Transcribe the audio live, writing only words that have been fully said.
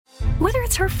Whether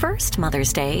it's her first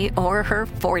Mother's Day or her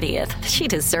 40th, she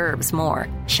deserves more.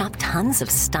 Shop tons of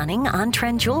stunning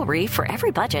on-trend jewelry for every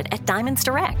budget at Diamonds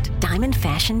Direct. Diamond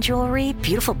fashion jewelry,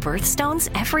 beautiful birthstones,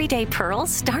 everyday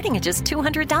pearls starting at just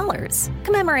 $200.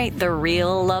 Commemorate the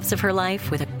real loves of her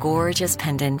life with a gorgeous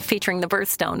pendant featuring the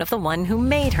birthstone of the one who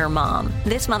made her mom.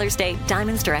 This Mother's Day,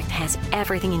 Diamonds Direct has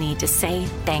everything you need to say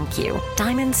thank you.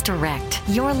 Diamonds Direct.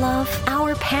 Your love,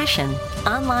 our passion.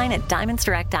 Online at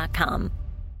diamondsdirect.com.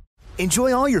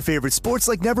 Enjoy all your favorite sports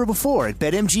like never before at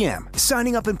BetMGM.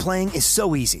 Signing up and playing is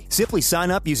so easy. Simply sign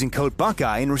up using code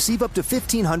Buckeye and receive up to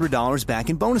 $1,500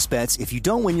 back in bonus bets if you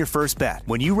don't win your first bet.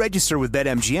 When you register with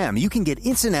BetMGM, you can get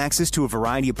instant access to a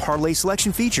variety of parlay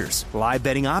selection features, live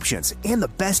betting options, and the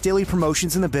best daily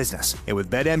promotions in the business. And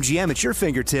with BetMGM at your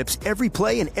fingertips, every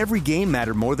play and every game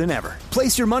matter more than ever.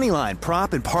 Place your moneyline,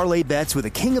 prop, and parlay bets with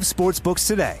the king of sportsbooks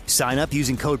today. Sign up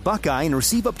using code Buckeye and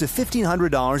receive up to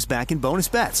 $1,500 back in bonus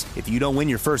bets if you don't win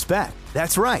your first bet.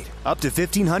 That's right, up to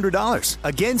 $1,500.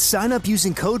 Again, sign up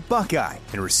using code Buckeye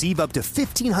and receive up to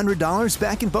 $1,500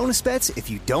 back in bonus bets if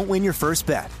you don't win your first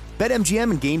bet. BetMGM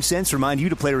and GameSense remind you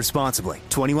to play responsibly.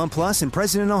 21 plus and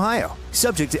present in Ohio.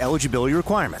 Subject to eligibility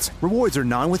requirements. Rewards are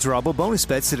non-withdrawable bonus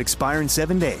bets that expire in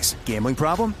 7 days. Gambling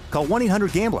problem? Call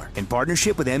 1-800-GAMBLER in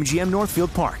partnership with MGM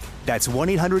Northfield Park. That's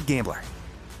 1-800-GAMBLER.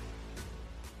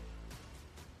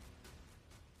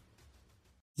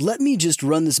 "Let me just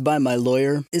run this by my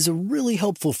lawyer" is a really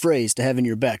helpful phrase to have in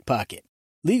your back pocket.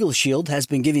 Legal Shield has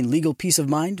been giving legal peace of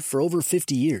mind for over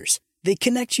 50 years. They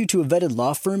connect you to a vetted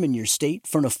law firm in your state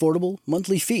for an affordable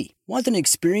monthly fee. Want an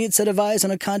experienced set of eyes on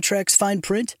a contract's fine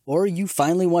print? Or you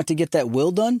finally want to get that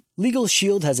will done? Legal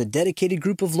Shield has a dedicated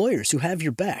group of lawyers who have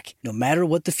your back, no matter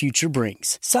what the future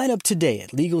brings. Sign up today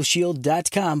at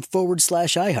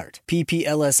LegalShield.com/iHeart.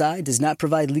 PPLSI does not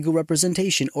provide legal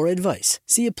representation or advice.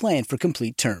 See a plan for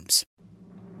complete terms.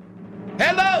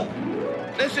 Hello!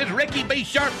 This is Ricky B.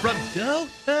 Sharp from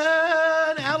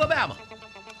Dothan, Alabama.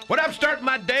 When I'm starting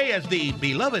my day as the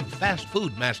beloved fast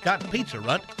food mascot Pizza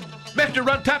Runt, Mr.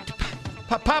 Runtop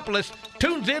Populus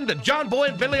tunes in to John Boy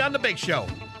and Billy on the Big Show.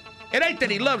 It ain't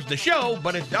that he loves the show,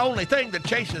 but it's the only thing that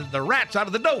chases the rats out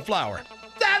of the dough flour.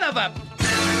 Son of a...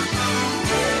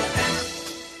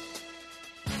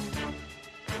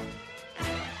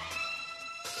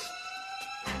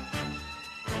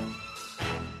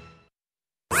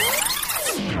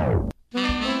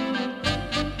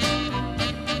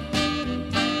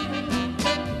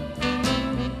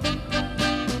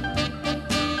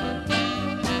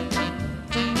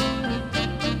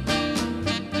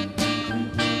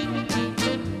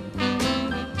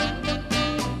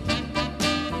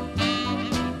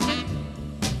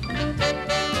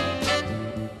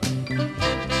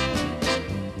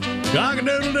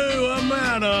 Cock-a-doodle-doo, I'm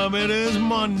Adam. It is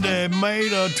Monday, May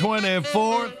the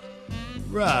 24th.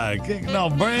 Right, kicking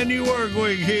off brand new work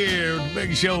week here with the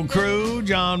Big Show crew.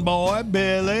 John Boy,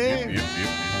 Billy.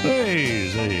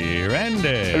 Easy,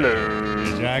 Randy.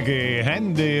 Hello. Jackie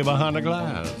Handy behind the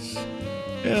glass.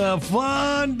 Yeah, a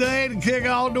fun day to kick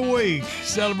off the week.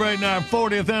 Celebrating our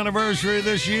 40th anniversary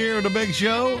this year of the Big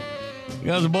Show.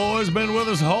 Because the boys been with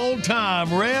us the whole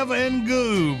time. Rev and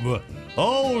Goob.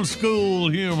 Old school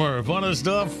humor, funny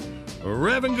stuff.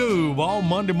 Rev and Goob all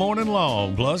Monday morning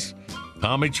long. Plus,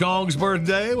 Tommy Chong's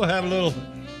birthday. We'll have a little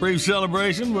brief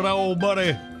celebration with our old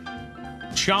buddy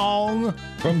Chong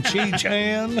from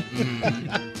Chi-Chan.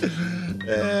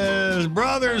 It's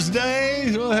Brothers Day.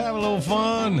 So we'll have a little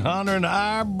fun honoring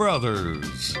our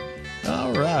brothers.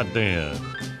 All right, then.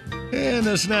 And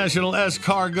it's National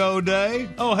Escargot Day.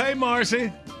 Oh, hey,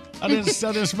 Marcy. I didn't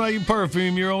smell your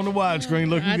perfume. You're on the widescreen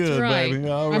looking That's good, right. baby.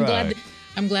 All right.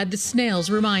 I'm glad the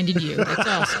snails reminded you. That's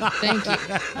awesome. Thank you.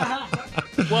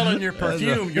 Well, and your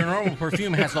normal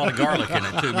perfume has a lot of garlic in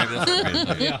it, too. Maybe that's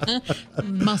what it is.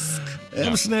 Musk.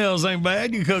 Them snails ain't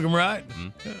bad. You cook them right.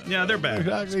 Yeah, they're bad.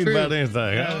 I can eat about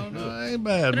anything. Ain't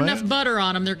bad, Put man. enough butter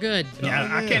on them. They're good. Yeah,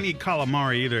 I can't eat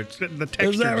calamari either. It's the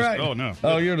texture. Is that right? Oh, no.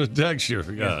 Oh, you're the texture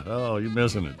guy. Oh, you're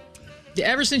missing it.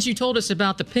 Ever since you told us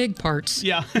about the pig parts,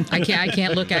 Yeah. I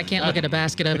can't look at a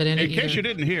basket of it. In case you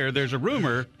didn't hear, there's a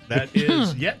rumor that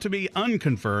is yet to be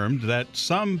unconfirmed that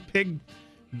some pig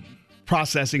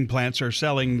processing plants are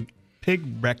selling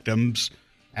pig rectums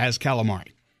as calamari.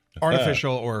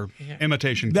 Artificial or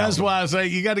imitation That's calamari. why I say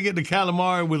you got to get the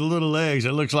calamari with the little legs.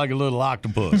 It looks like a little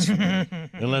octopus.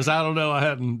 Unless, I don't know, I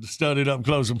hadn't studied up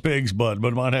close a pig's butt, but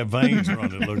it might have veins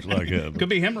running, it looks like that. Could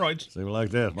be hemorrhoids. Seems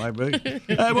like that, might be.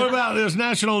 Hey, what about this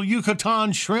National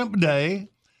Yucatan Shrimp Day?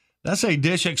 That's a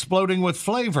dish exploding with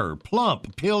flavor.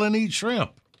 Plump, peel and eat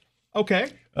shrimp.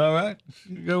 Okay. All right,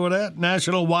 go with that.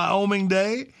 National Wyoming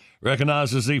Day.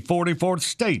 recognizes the 44th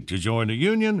state to join the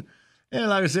Union. And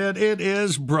like I said, it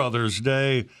is Brothers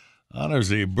Day. Honors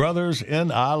the brothers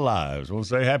in our lives. We'll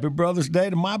say Happy Brothers Day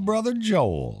to my brother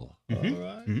Joel. Mm-hmm. All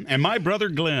right. Mm-hmm. And my brother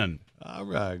Glenn. All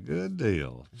right, good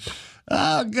deal.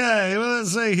 Okay, well,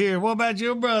 let's see here. What about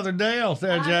your brother Dale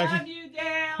there, Jackie? I love you,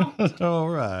 Dale. All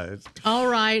right. All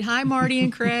right. Hi, Marty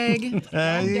and Craig.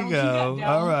 There you go.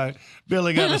 All right.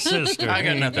 Billy got a sister. I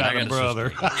got nothing. I got a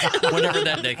brother. Whenever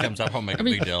that day comes up, I'll make a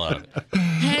big deal out of it.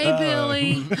 Hey,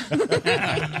 Billy.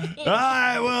 All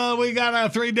right, well, we got our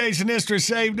 3 days in history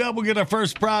saved up. We'll get our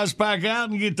first prize pack out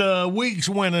and get the week's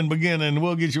winning beginning.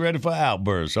 We'll get you ready for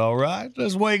Outbursts, all right?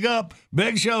 Let's wake up.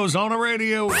 Big Show's on the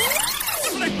radio.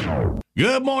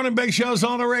 Good morning, Big Show's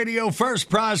on the radio. First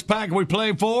prize pack we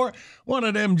play for, one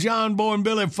of them John Boy and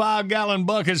Billy 5-gallon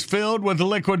buckets filled with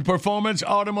Liquid Performance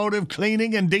Automotive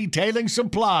Cleaning and Detailing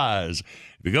Supplies.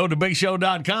 If you go to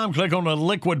BigShow.com, click on the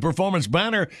Liquid Performance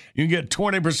banner, you can get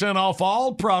 20% off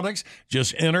all products.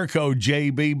 Just enter code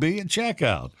JBB at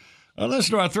checkout.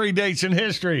 Listen to our 3 dates in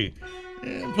history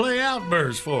and play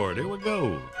Outbursts for it. Here we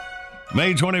go.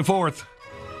 May 24th.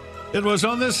 It was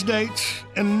on this date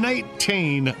in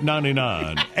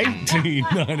 1899.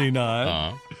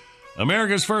 1899.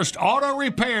 America's first auto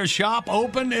repair shop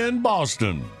opened in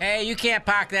Boston. Hey, you can't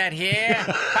park that here.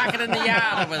 Park it in the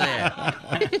yard over there.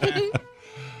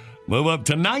 Move up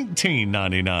to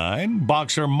 1999.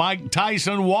 Boxer Mike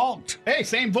Tyson walked. Hey,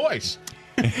 same voice.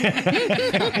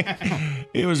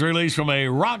 He was released from a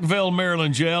Rockville,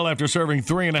 Maryland jail after serving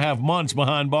 3.5 months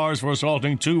behind bars for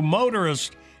assaulting 2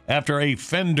 motorists after a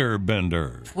fender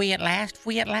bender. We at last.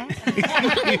 Might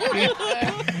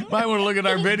want to look at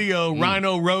our video,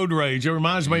 Rhino Road Rage. It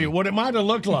reminds me of what it might have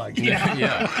looked like.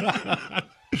 Yeah.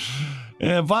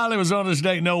 And finally, it was on this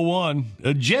date in 01.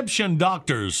 Egyptian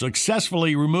doctors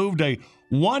successfully removed a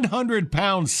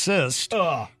 100-pound cyst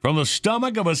from the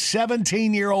stomach of a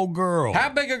 17-year-old girl. How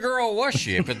big a girl was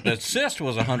she if the cyst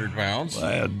was 100 pounds?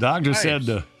 Well, doctor said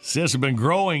the cyst had been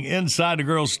growing inside the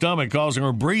girl's stomach, causing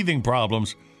her breathing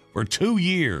problems for 2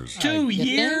 years. 2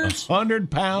 years?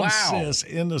 100-pound cyst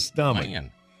in the stomach.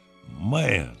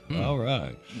 Man. All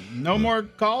right. No more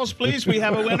calls, please. We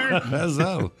have a winner.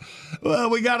 So, well,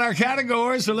 we got our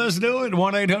categories, so let's do it.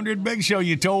 1-800-BIG-SHOW,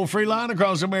 you toll-free line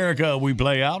across America. We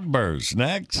play Outbursts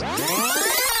next.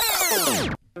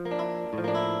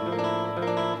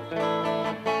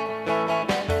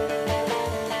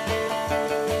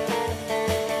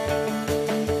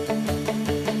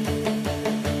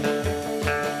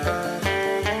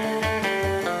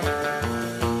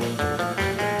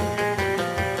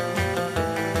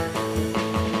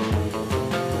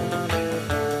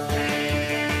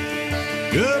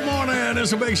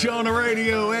 It's a Big Show on the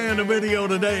radio, and the video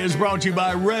today is brought to you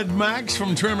by Red Max.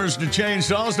 From trimmers to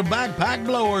chainsaws to backpack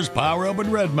blowers, power up at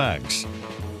Red Max.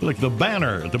 Click the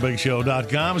banner at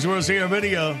thebigshow.com as we'll see our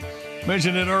video.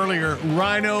 Mentioned it earlier,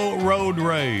 Rhino Road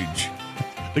Rage.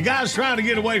 The guy's trying to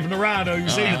get away from the Rhino. You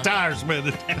see the tire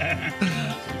spinning.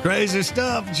 Crazy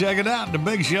stuff. Check it out at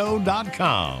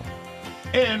thebigshow.com.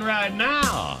 And right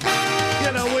now,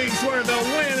 get a week's worth of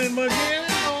winning, McGinn.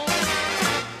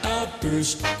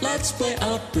 Outburst, let's play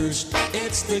Outburst.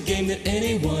 It's the game that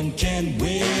anyone can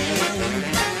win.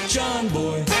 John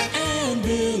Boy and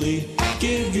Billy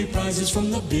give you prizes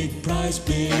from the big prize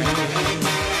bin.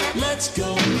 Let's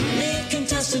go meet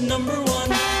contestant number 1.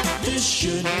 This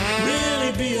should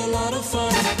really be a lot of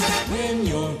fun. When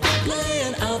you're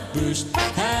playing Outburst,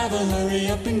 have a hurry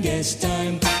up and guess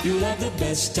time. You'll have the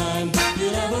best time.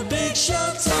 You'll have a big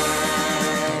show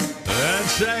time.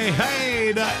 Let's say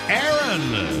hey to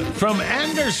Aaron from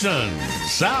Anderson,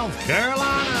 South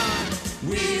Carolina.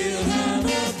 We'll have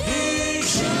a big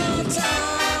show time.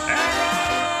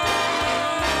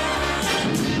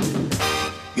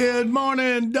 Good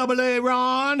morning, Double A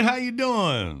Ron. How you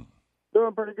doing?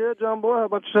 Doing pretty good, John Boy. How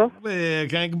about yourself? Yeah,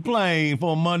 can't complain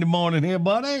for a Monday morning here,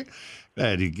 buddy.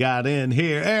 Glad you got in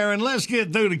here. Aaron, let's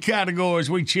get through the categories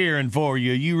we cheering for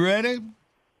you. You ready?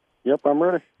 Yep, I'm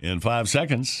ready. In 5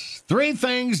 seconds, 3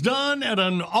 things done at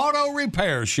an auto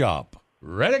repair shop.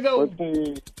 Ready to go. Let's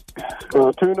see.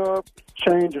 Tune up,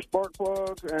 change your spark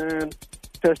plug, and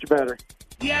test your battery.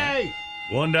 Yay!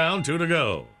 1 down, 2 to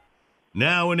go.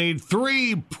 Now we need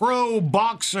 3 pro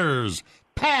boxers,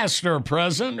 past or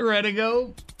present. Ready to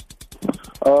go.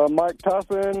 Mike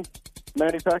Tyson,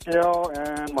 Manny Pacquiao,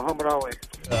 and Muhammad Ali.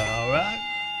 All right.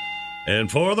 And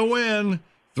for the win,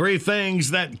 3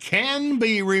 things that can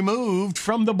be removed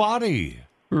from the body.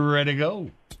 Ready to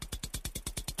go.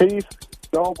 Teeth,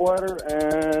 gallbladder,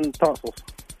 and tonsils.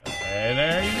 And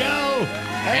there you go.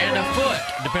 And a foot,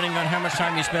 depending on how much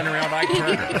time you spend around Ike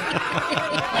Turner.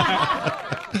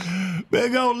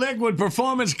 Big old liquid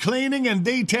performance cleaning and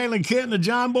detailing kit in the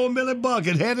John Boy and Billy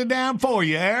bucket headed down for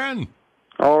you, Aaron.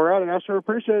 All right, I sure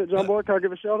appreciate it, John Boy. Can I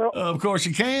give a shout-out? Of course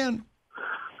you can.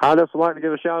 I'd just like to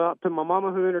give a shout-out to my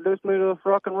mama who introduced me to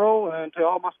rock and roll and to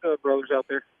all my stud brothers out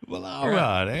there. Well, all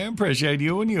right, Aaron. Appreciate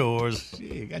you and yours.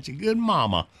 You got your good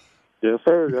mama. Yes,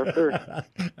 sir. Yes, sir.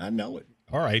 I know it.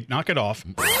 All right, knock it off.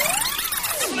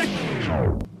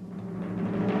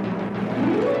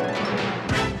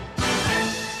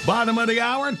 Bottom of the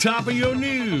hour, top of your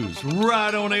news.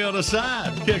 Right on the other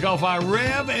side. Kick off our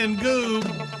Rev and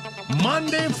Goob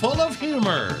Monday full of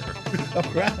humor. All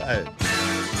right.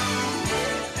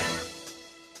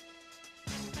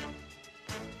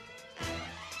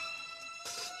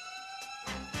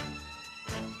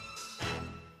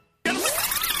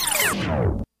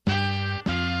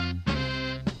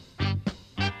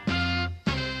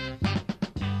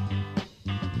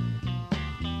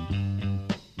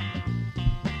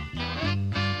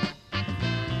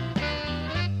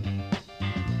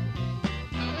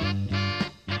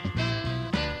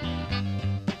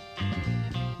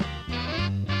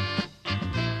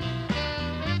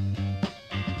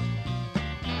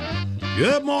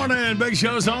 Good morning. Big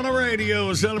Show's on the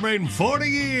radio, celebrating 40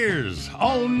 years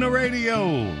on the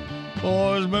radio.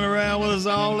 Boys been around with us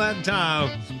all that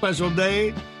time. Special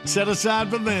day set aside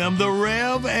for them, the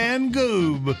Rev and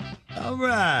Goob. All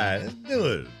right, let's do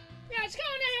it. Yeah, it's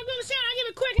going down here. I'm going to sound. I'll give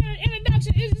a quick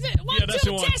introduction. Is it one, that's two,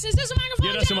 the one. test? Is this a microphone?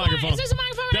 Yeah, that's the microphone. Is this a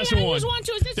microphone? That's the one. One,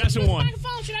 two. Is this That's the one.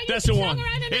 Microphone? Should I use That's the this one. song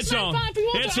right in this It's on. microphone? If you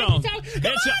want It's to, on. Come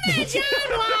It's on on. in, John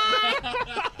White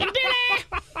and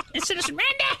Billy and Citizen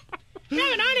Randy. We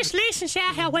have an honest listener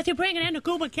out here with you, bringing in the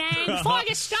Goober Gang. Before I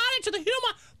get started to the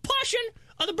humor portion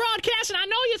of the broadcast, and I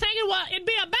know you're thinking, well, it'd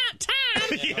be about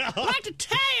time. Yeah. I'd like to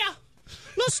tell you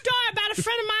a little story about a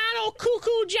friend of mine, old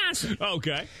Cuckoo Johnson.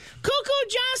 Okay. Cuckoo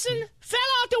Johnson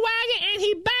fell off the wagon and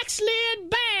he backslid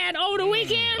bad over the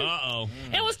weekend. Uh-oh.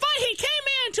 It was funny. He came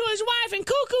in to his wife and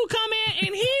Cuckoo come in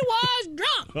and he was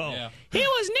drunk. Oh. Yeah. He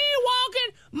was knee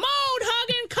walking, mold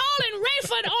hugging, calling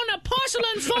Rayford on the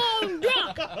porcelain phone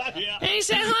drunk. Yeah. And he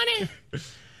said, honey,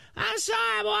 I'm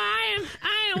sorry, boy.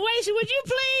 I am wasted. Would you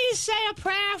please say a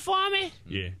prayer for me?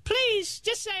 Yeah. Please,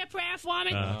 just say a prayer for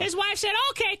me. His wife said,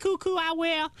 okay, Cuckoo, I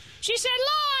will. She said,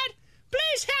 Lord,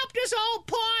 please help this old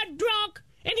poor drunk.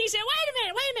 And he said, wait a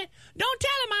minute. Don't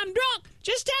tell him I'm drunk.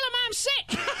 Just tell him I'm sick.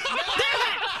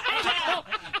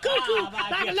 Cuckoo,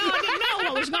 like the Lord didn't know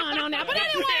what was going on there. But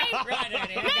anyway,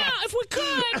 now, if we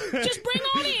could, just bring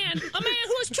on in a man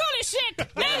who is truly sick.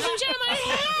 Ladies and gentlemen,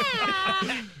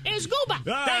 here is Goober.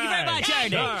 Thank you very much,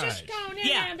 Ernie. Just go on in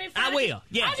Yeah, there. I will.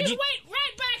 Yeah. I'll just wait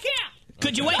right back here.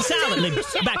 Could you wait silently?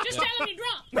 Just tell him you're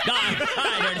drunk. All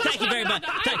right, Ernie. Thank you very much. Go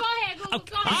ahead, Goober.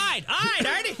 Go All ahead. right,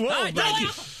 Ernie. All right, thank you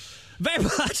very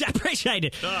much. I appreciate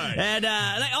it. All right. And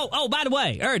by the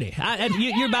way, Ernie,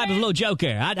 you're about a little joke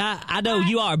here. I know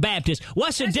you are a Baptist.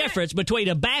 What's the difference between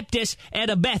a Baptist and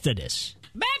a Methodist?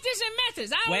 Baptists and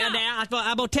Methodists. I don't Well, know. now,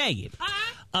 I'm going to tell you.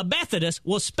 A Methodist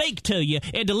will speak to you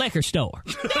in the liquor store.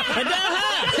 Take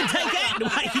that the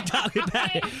way you talking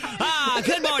about it.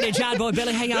 Good morning, John Boy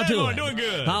Billy. How y'all doing? Doing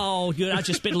good. Oh, good. I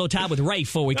just spent a little time with Rafe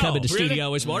before we come in the really?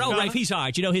 studio this morning. Oh, Rafe, he's all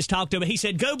right. You know, his talk to me. He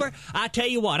said, Goober, I tell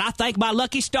you what, I thank my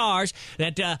lucky stars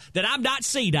that I'm not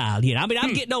senile yet. I mean,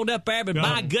 I'm getting old up there, but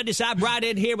my goodness, I'm right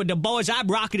in here with the boys. I'm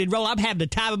rocking and rolling. I'm having the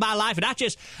time of my life, and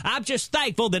I'm just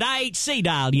thankful that I ain't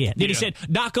senile yet. Then he said,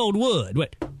 knock on wood.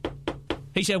 Wait.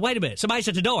 He said, wait a minute. Somebody's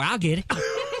at the door. I'll get it.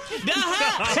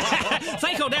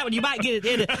 Think on that one. You might get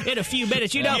it in a few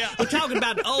minutes. You know, we're talking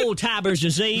about old-timers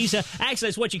disease. Actually,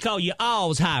 it's what you call your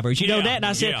Alzheimer's. You know that? And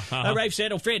I said, Rafe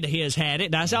said, a friend of his had it.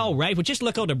 And I said, oh, Rafe, well, just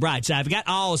look on the bright side. If you got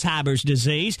Alzheimer's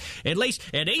disease, at least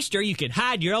at Easter, you can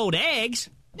hide your old eggs.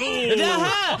 He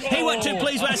wasn't too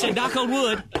pleased when I said, knock on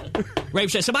wood.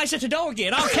 Rafe said, somebody's at the door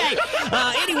again. Okay.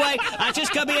 Anyway, I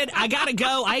just come in. I got to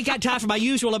go. I ain't got time for my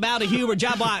usual amount of humor.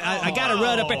 Job. I got to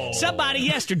run up there. Somebody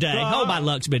yesterday. Oh, my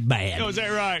luck's been bad. Oh, is that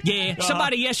right? Yeah.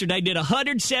 Somebody yesterday did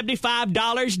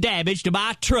 $175 damage to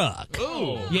my truck.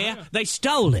 Ooh. Yeah. They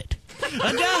stole it. All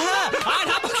right,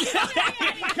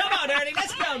 come on, Ernie.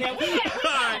 Let's go now.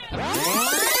 All right.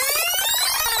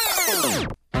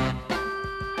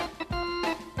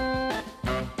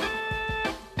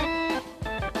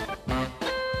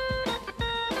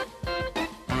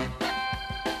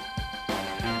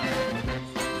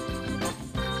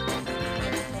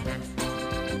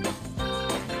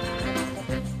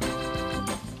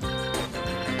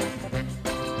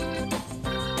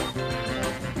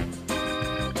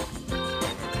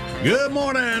 Good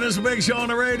morning. This is Big Show on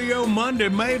the radio, Monday,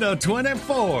 May the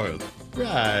 24th.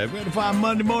 Right, ready for our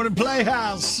Monday morning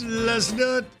playhouse. Let's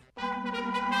do it.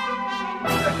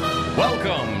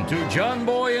 Welcome to John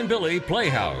Boy and Billy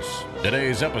Playhouse.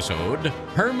 Today's episode,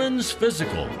 Herman's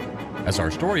Physical. As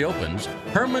our story opens,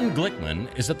 Herman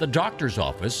Glickman is at the doctor's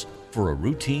office for a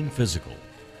routine physical.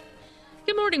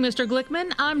 Good morning, Mr.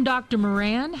 Glickman. I'm Dr.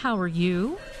 Moran. How are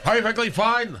you? Perfectly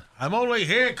fine. I'm only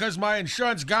here because my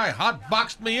insurance guy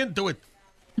hotboxed me into it.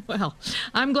 Well,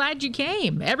 I'm glad you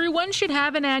came. Everyone should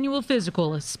have an annual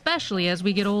physical, especially as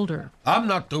we get older. I'm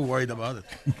not too worried about it.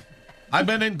 I've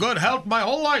been in good health my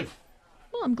whole life.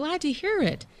 Well, I'm glad to hear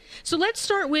it. So let's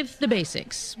start with the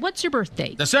basics. What's your birth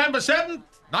date? December 7th,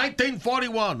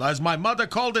 1941, as my mother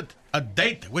called it, a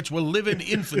date which will live in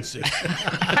infancy.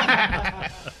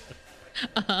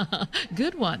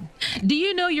 Good one. Do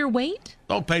you know your weight?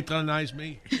 Don't patronize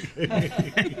me.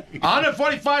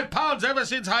 145 pounds ever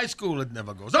since high school. It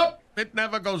never goes up. It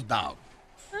never goes down.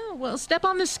 Oh, well, step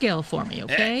on the scale for me,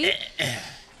 okay?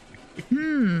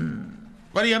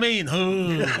 What do you mean?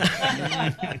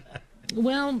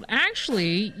 Well,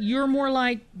 actually, you're more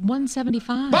like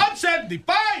 175.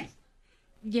 175?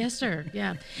 Yes, sir.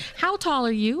 Yeah. How tall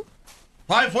are you?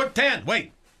 5'10".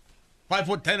 Wait.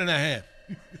 5'10 and a half.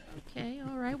 Okay,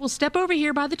 all right. Well, step over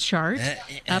here by the chart.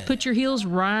 Put your heels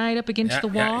right up against the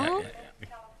wall.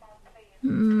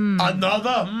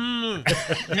 Another?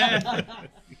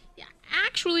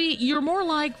 Actually, you're more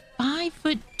like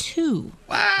 5'2".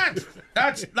 What?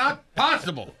 That's not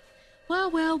possible.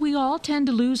 Well, we all tend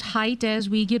to lose height as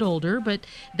we get older, but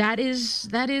that is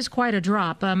quite a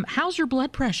drop. How's your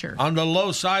blood pressure? On the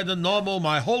low side of normal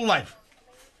my whole life.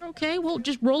 Okay, well,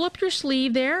 just roll up your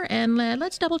sleeve there, and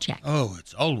let's double check. Oh,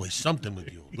 it's always something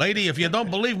with you. Lady, if you don't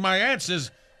believe my answers,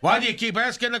 why do you keep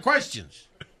asking the questions?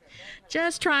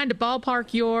 Just trying to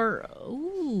ballpark your...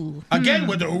 Ooh. Again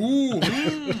with the ooh.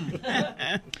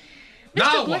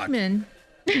 Now Mr. Glickman,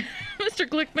 Mr.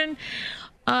 Glickman,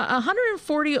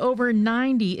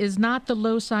 140/90 is not the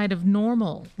low side of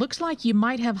normal. Looks like you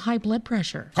might have high blood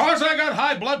pressure. Of course I got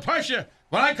high blood pressure.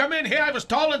 When I come in here, I was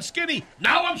tall and skinny.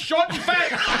 Now I'm short and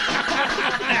fat.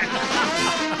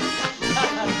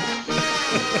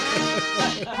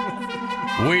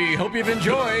 We hope you've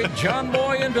enjoyed John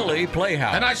Boy and Billy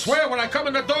Playhouse. And I swear, when I come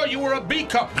in the door, you were a B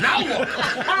cup. Now look.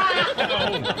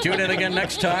 Tune in again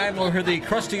next time. We'll hear the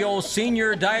crusty old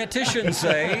senior dietitian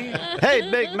say, "Hey,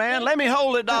 big man, let me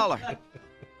hold $1."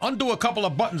 Undo a couple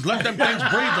of buttons. Let them things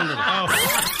breathe a little.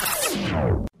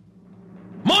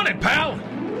 Morning, pal.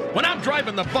 When I'm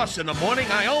driving the bus in the morning,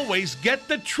 I always get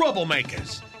the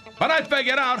troublemakers. But I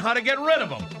figured out how to get rid of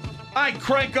them. I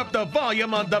crank up the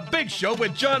volume on The Big Show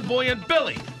with John Boy and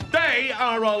Billy. They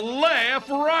are a laugh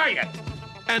riot.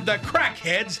 And the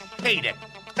crackheads hate it.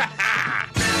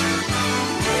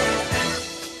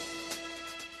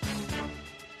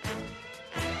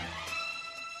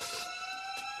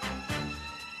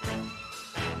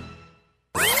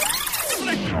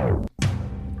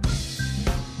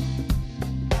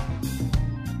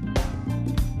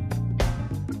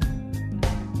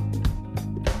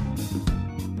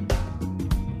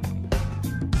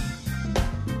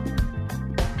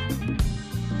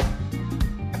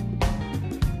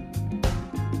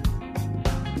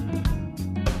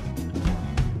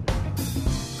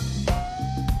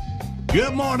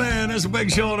 Good morning. It's a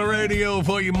Big Show on the radio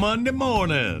for you Monday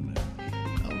morning.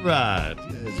 All right.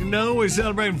 As you know, we're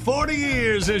celebrating 40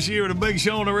 years this year at a Big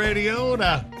Show on the radio. And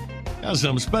I got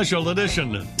some special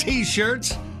edition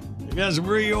T-shirts. You got some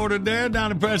reordered there.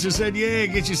 Donnie Presser said, yeah,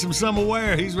 get you some summer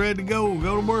wear. He's ready to go.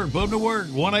 Go to work. Put him to work.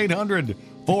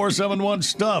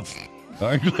 1-800-471-STUFF. All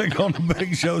right, click on the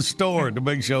Big Show store at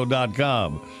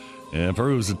thebigshow.com. And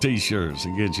peruse the T-shirts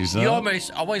and get you some. You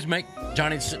always make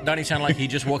Donnie sound like he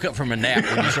just woke up from a nap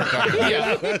when you start talking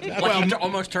about it. Like he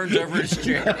almost turns over his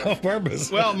chair. On purpose.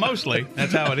 Well, mostly.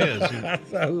 That's how it is.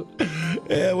 So,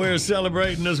 yeah, we're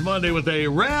celebrating this Monday with a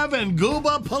Rev and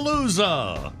Gooba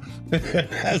Palooza.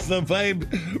 That's the famed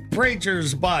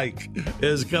Preacher's Bike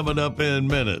is coming up in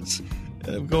minutes.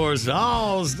 And of course,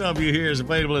 all the stuff you hear is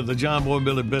available at the John Boy and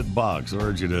Billy Bit Box. I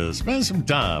urge you to spend some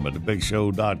time at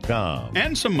thebigshow.com.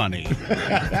 And some money.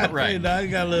 Right. You know, you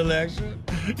got a little extra.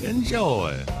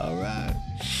 Enjoy. All right.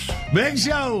 Big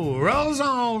Show rolls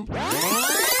on.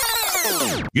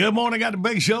 Good morning. Got the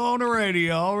Big Show on the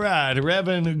radio. All right.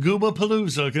 Reverend Gooba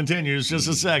Palooza continues just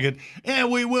a second. And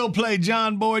we will play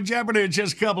John Boy Jeopardy in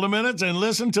just a couple of minutes and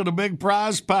listen to the big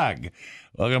prize pack.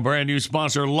 Welcome, brand new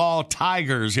sponsor, Law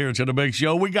Tigers, here to the Big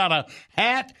Show. We got a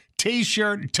hat,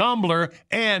 T-shirt, tumbler,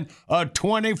 and a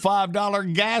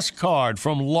 $25 gas card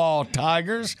from Law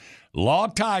Tigers. Law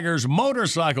Tigers,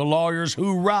 motorcycle lawyers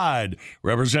who ride,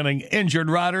 representing injured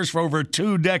riders for over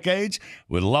 2 decades.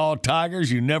 With Law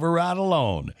Tigers, you never ride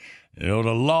alone. Go to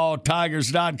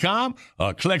lawtigers.com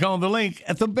or click on the link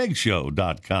at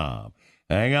thebigshow.com.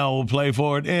 Hang on, we'll play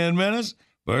for it in minutes.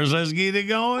 First, let's get it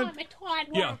going.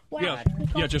 Yeah,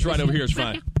 just right over here is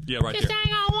fine. Yeah, right just there. Just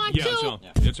hang on, 1, 2.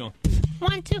 It's on.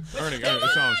 1, 2. Ernie, Good morning,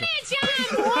 John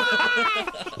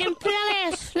Boy. And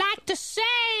Billy's like to say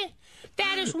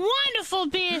that it's wonderful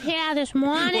being here this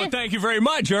morning. Well, thank you very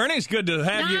much, Ernie. It's good to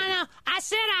have you. No. I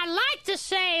said I'd like to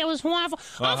say it was wonderful.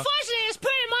 Unfortunately, it's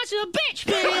pretty much a bitch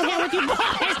being in here with you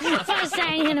boys first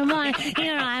thing in the morning. You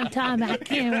know what I'm talking about.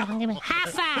 Give me high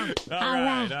five. All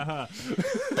right.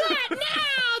 But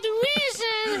now, the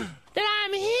reason that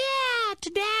I'm here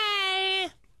today...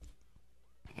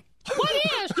 What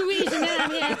is the reason that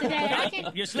I'm here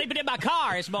today? You're sleeping in my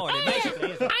car this morning,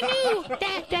 basically. I knew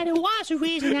that it was the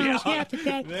reason I was here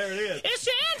today. There it is. It's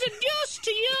to introduce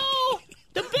to you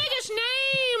the biggest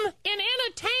name in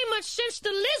entertainment since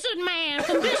the Lizard Man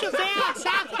from Bishopville,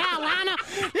 South Carolina.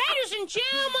 Ladies and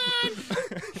gentlemen,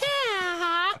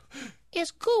 here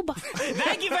is Cuba.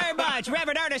 Thank you very much,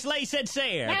 Reverend Ernest Lee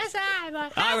Sincere. That's all right, boy.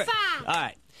 High five. All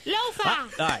right. Low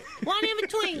five. All right. One in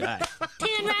between. All right.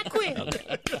 10 right quick.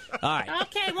 All right.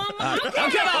 Okay, one more. All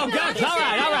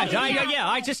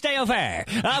right, just stay over there.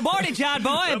 Morning, John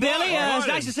Boy and Billy. It's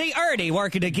nice to see Ernie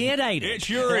working again, ain't it? It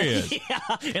sure is. Yeah,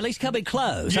 at least coming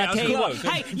close. Yeah, I tell you close.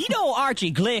 what. Hey, you know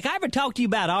Archie Glick? I ever talked to you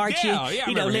about Archie? Yeah,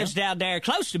 Lives down there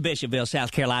close to Bishopville,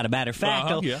 South Carolina, matter of fact.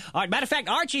 Matter of fact,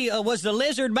 Archie was the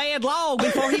Lizard Man long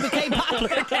before he became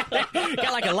popular.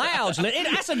 Got like a lounge.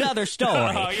 That's another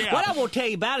story. What I want to tell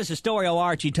you about is a story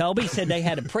Archie told me. He said they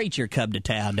had a preacher come to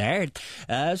town there.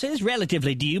 So it's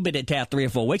relatively new, been in town 3 or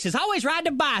 4 weeks. He's always riding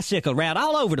a bicycle around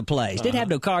all over the place. Didn't have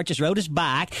no car, just rode his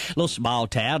bike. Little small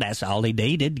town, that's all he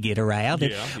needed to get around.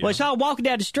 Well, he saw him walking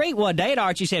down the street one day, and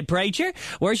Archie said, "Preacher,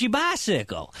 where's your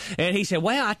bicycle?" And he said,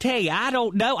 "Well, I tell you, I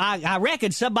don't know. I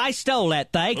reckon somebody stole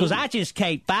that thing because I just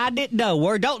can't find it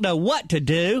nowhere. Don't know what to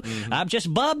do. I'm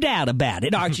just bummed out about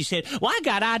it." Archie said, "Well, I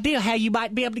got an idea how you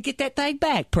might be able to get that thing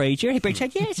back, preacher." He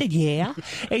said, "Yeah." He said, "Yeah."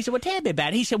 And he said, "Well, tell me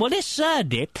about it." He said, "Well, this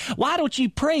Sunday, why don't you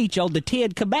preach on the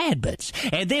 10 Commandments?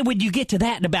 And then when you get to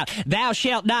that and about thou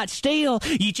shalt not steal,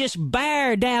 you just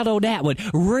bear down on that one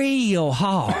real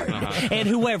hard. And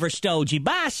whoever stole your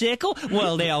bicycle,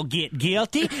 well, they'll get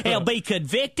guilty, they'll be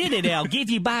convicted, and they'll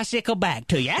give your bicycle back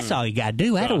to you. That's all you got to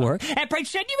do. That'll work." And preacher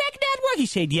said, "You reckon that'd work?" He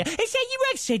said, "Yeah." He said, "You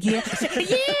reckon?" He said, "Yeah." He said,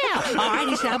 "Yeah." All right.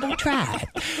 He said, "I'm going to try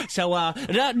it." So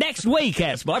next week,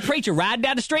 preacher riding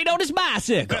down the street on his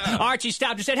bicycle. Archie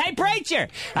stopped and said, "Hey, preacher,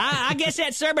 I guess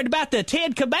that sermon about the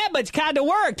 10 Commandments kind of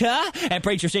worked, huh?" And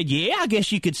preacher said, "Yeah, I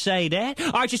guess you could say that."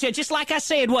 Archie said, "Just like I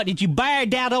said, what, did you bear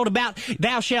down on about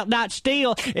thou shalt not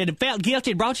steal and felt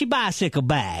guilty and brought your bicycle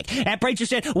back?" And preacher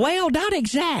said, "Well, not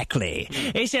exactly."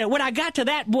 He said, "When I got to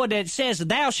that one that says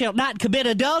thou shalt not commit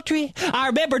adultery, I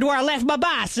remembered where I left my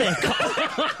bicycle."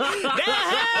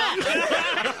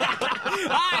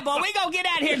 All right, boy, we gonna get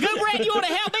out of here. Good Red, you want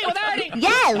to help me with Ernie?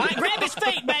 Yeah. All right, grab his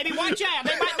feet, baby. Watch out.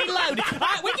 They might be loaded. All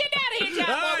right, we get out of here,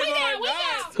 John. We go.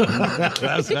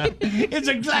 It's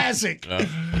a classic.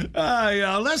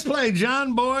 Let's play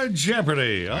John Boy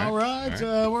Jeopardy. All right.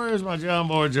 Where's my John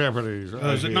Boy Jeopardy?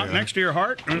 Right is it not next to your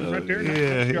heart? Right there?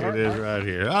 Yeah, it is right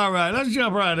here. All right, let's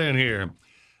jump right in here.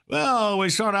 Well, we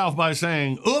start off by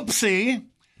saying, oopsie,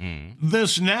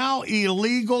 this now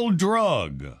illegal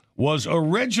drug was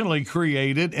originally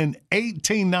created in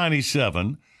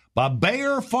 1897 by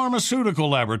Bayer Pharmaceutical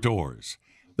Laboratories.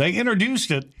 They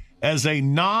introduced it as a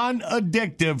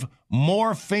non-addictive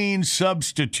morphine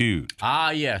substitute. Ah,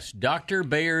 yes, Dr.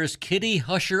 Bayer's Kitty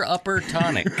Husher Upper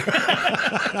Tonic.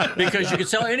 Because you could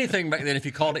sell anything back then if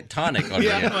you called it tonic on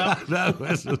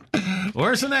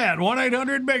Worse than that.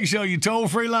 1-800-BIG-SHOW, you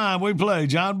toll-free line. We play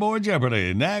John Boy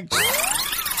Jeopardy. Next.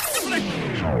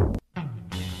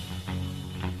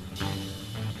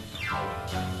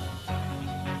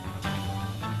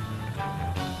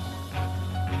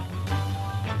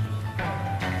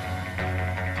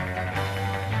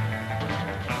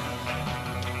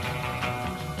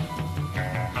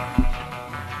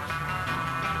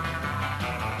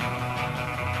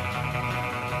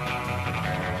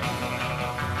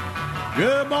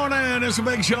 Good morning. It's a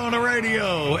Big Show on the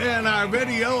radio. And our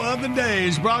video of the day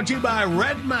is brought to you by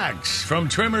Red Max. From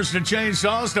trimmers to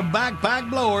chainsaws to backpack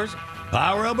blowers,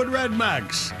 power up at Red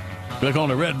Max. Click on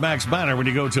the Red Max banner when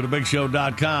you go to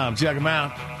thebigshow.com. Check them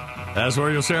out. That's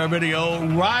where you'll see our video,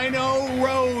 Rhino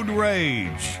Road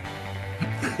Rage.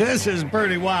 This is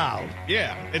pretty wild.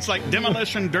 Yeah, it's like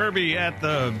Demolition Derby at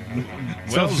the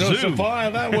zoo. So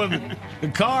far, that one, the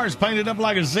car's painted up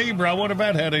like a zebra. I wonder if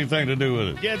that had anything to do with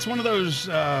it. Yeah, it's one of those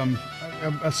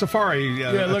a safari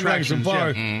it looked like a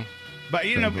safari. Yeah. But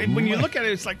when you look at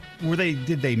it, it's like,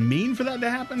 did they mean for that to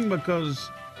happen? Because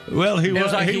it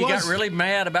was like he got really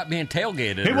mad about being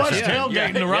tailgated. He was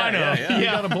tailgating the Rhino. Yeah. You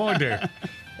got a point there.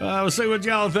 We'll see what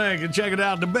y'all think and check it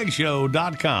out at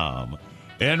thebigshow.com.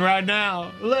 And right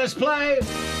now, let's play.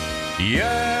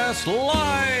 Yes,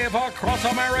 live across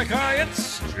America,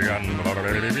 it's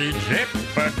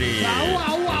Jeopardy!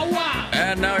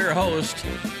 And now your host,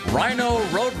 Rhino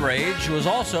Road Rage, was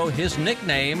also his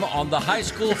nickname on the high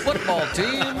school football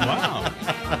team. Wow.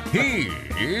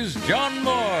 He's John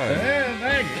Boy. Yeah,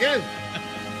 thank you.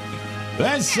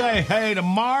 Let's say hey to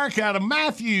Mark out of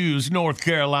Matthews, North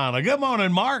Carolina. Good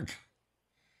morning, Mark.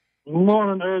 Good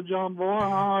morning there, John Boy.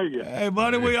 How are you? Hey,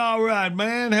 buddy, we all right,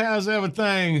 man. How's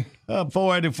everything up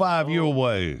 485 your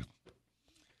way?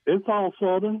 It's all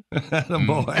southern.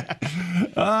 Boy.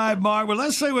 All right, Mark, well,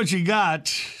 let's see what you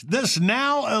got. This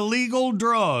now illegal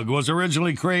drug was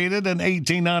originally created in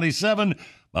 1897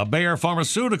 by Bayer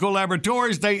Pharmaceutical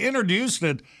Laboratories. They introduced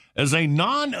it as a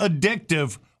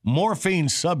non-addictive morphine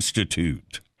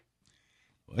substitute.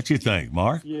 What you think,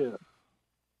 Mark? Yeah.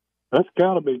 That's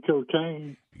got to be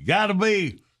cocaine. Got to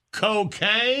be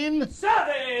cocaine?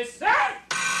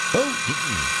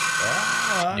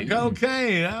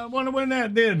 Cocaine. I wonder when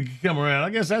that did come around.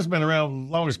 I guess that's been around as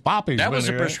long as Poppy's That been was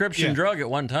a here. prescription drug at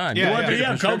one time.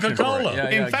 Yeah, Coca-Cola.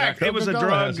 In fact, it was a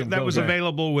drug that was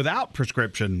available without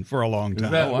prescription for a long time.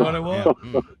 Is that what it was?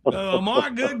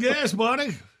 Mark, good guess,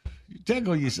 buddy. You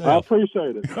tickle yourself. I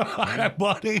appreciate it. All right,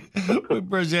 buddy. We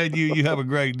appreciate you. You have a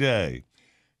great day.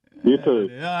 You too.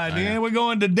 All right, then we're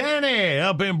going to Danny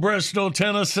up in Bristol,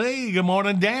 Tennessee. Good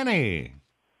morning, Danny.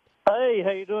 Hey, how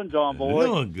you doing, John Boy?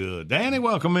 Doing good. Danny,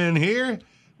 welcome in here.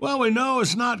 Well, we know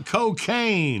it's not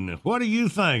cocaine. What are you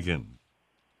thinking?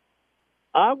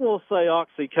 I will say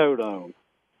oxycodone.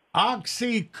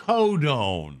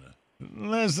 Oxycodone.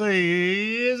 Let's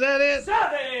see. Is that it?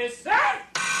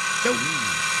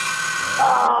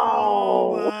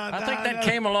 I think that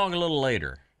came along a little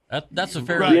later. That's a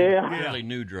fairly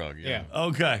new drug. Yeah.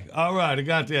 Okay. All right. I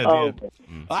got that. Oh.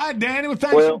 All right, Danny. Well,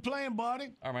 thanks for playing,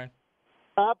 buddy. All right.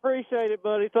 I appreciate it,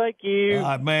 buddy. Thank you. All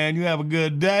right, man. You have a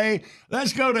good day.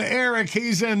 Let's go to Eric.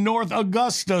 He's in North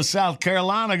Augusta, South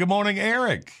Carolina. Good morning,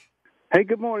 Eric. Hey,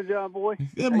 good morning, John Boy.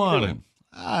 Good morning.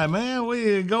 All right, man.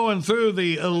 We're going through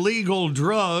the illegal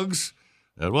drugs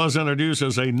that was introduced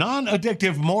as a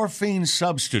non-addictive morphine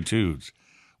substitute.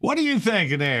 What are you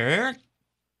thinking there, Eric?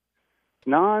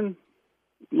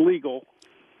 Non-legal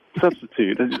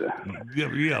substitute.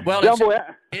 Yeah. Well,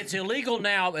 it's illegal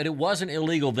now, but it wasn't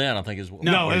illegal then, I think. As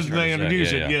they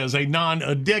introduced it, as a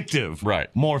non-addictive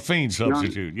morphine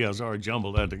substitute. Sorry,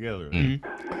 jumbled that together.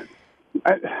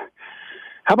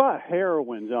 How about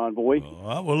heroin, John Boy?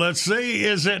 Well, let's see.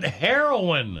 Is it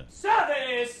heroin?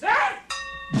 Yes,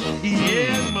 believe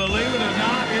it or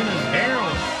not, it is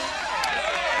heroin.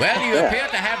 Well, you appear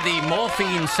to have the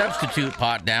morphine substitute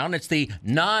part down. It's the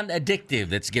non-addictive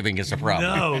that's giving us a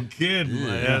problem. No kidding,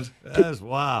 man. That's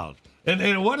wild.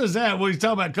 And what is that? Well, you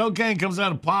talking about cocaine comes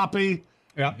out of poppy.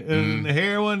 Yeah. And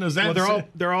heroin, is that? Well,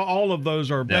 they're all of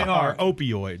those are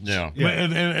opioids. Yeah.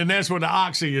 And that's what the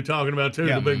oxy you're talking about too.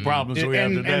 The big problems we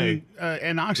have today.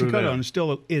 And oxycodone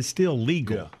is still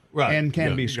legal. Yeah. Right. And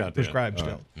can be prescribed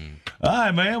still. All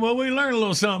right, man. Well, we learned a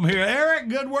little something here. Eric,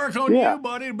 good work on you,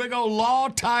 buddy. The big old Law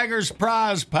Tigers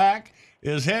prize pack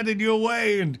is headed your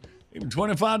way, and even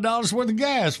 $25 worth of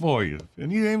gas for you.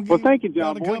 And you ain't thank you,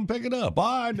 John Boy. Come pick it up.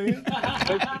 All right, dude.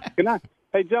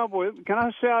 Hey, John Boy, can I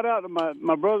shout out to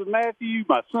my brother Matthew,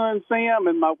 my son Sam,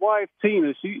 and my wife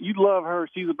Tina? You love her.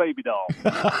 She's a baby doll.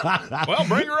 Well,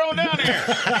 bring her on down here.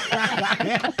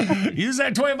 Use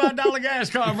that $25 gas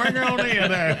card. Bring her on in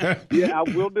there. Yeah, I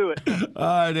will do it. All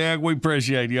right, Eric, we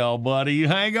appreciate y'all, buddy. You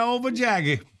hang on for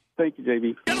Jackie. Thank you,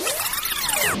 JB.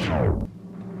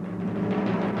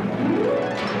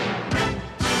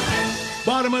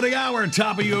 Bottom of the hour,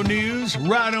 top of your news.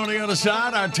 Right on the other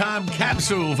side, our time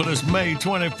capsule for this May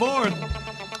 24th.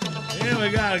 Here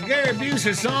we got a Gary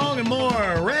Busey song and more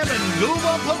Reverend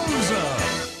Gooba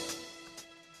Palooza.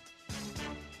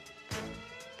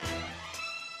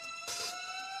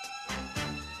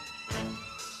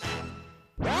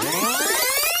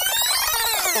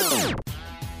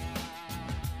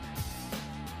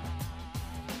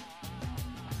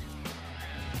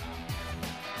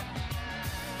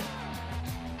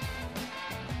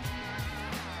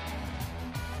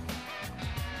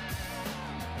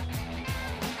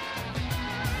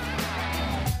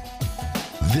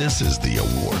 This is the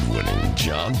award-winning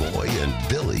John Boy and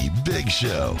Billy Big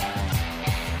Show.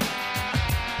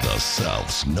 The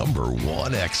South's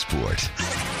 #1 export.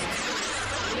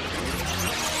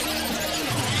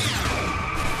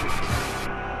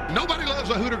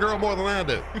 a Hooter girl more than I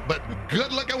do. But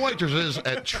good-looking waitresses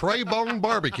at Traybone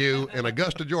Barbecue in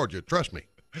Augusta, Georgia. Trust me.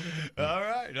 All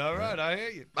right. I hear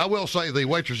you. I will say the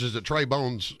waitresses at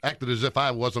Traybone's acted as if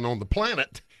I wasn't on the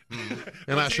planet,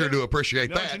 and I sure do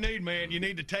appreciate that. You need, man. You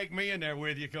need to take me in there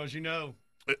with you because, you know.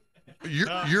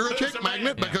 You're a chick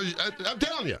magnet because I'm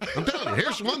telling you.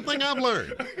 Here's one thing I've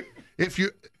learned.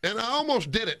 And I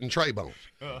almost did it in Traybone's.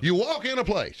 You walk in a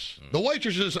place, the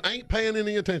waitresses ain't paying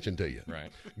any attention to you.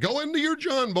 Right. Go into your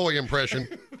John Boy impression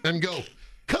and go,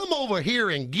 come over here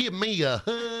and give me a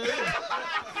hug.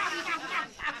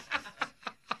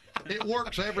 It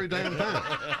works every damn time.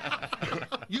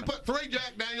 You put 3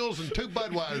 Jack Daniels and 2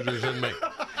 Budweisers in me.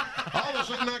 All of a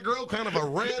sudden, I grow kind of a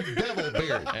red devil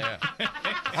beard. Yeah.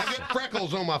 I get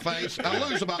freckles on my face. I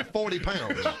lose about 40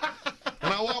 pounds.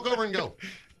 And I walk over and go,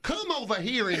 come over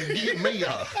here and give me a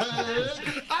hug.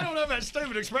 I don't have that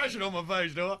stupid expression on my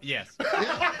face, do I? Yes.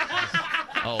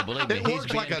 Oh, believe me, It he's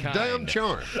works like being a kind. damn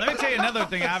charm. Let me tell you another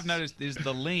thing I've noticed is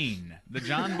the lean. The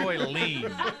John Boy lean.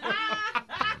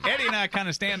 Eddie and I kind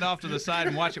of stand off to the side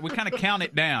and watch it. We kind of count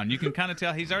it down. You can kind of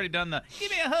tell he's already done the,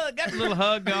 give me a hug, got a little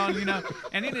hug going, you know.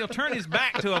 And then he'll turn his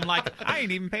back to him like, I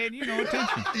ain't even paying you no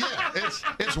attention. Yeah,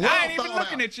 it's well I ain't even thought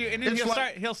looking out. at you. And then It's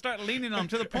he'll start leaning on them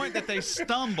to the point that they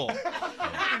stumble.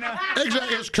 You know?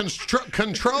 Exactly. It's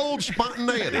controlled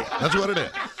spontaneity. That's what it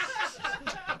is.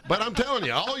 But I'm telling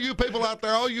you, all you people out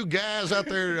there, all you guys out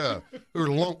there who are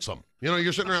lonesome, you know,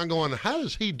 you're sitting around going, how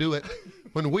does he do it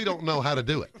when we don't know how to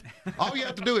do it? All you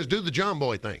have to do is do the John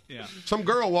Boy thing. Yeah. Some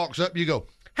girl walks up, you go,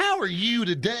 how are you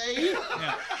today?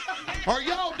 Yeah. Are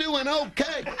y'all doing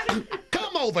okay?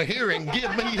 Come over here and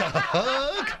give me a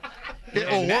hug. It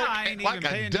will now work I ain't like even a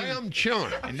paying damn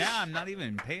charm. And now I'm not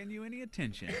even paying you any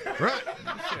attention. Right.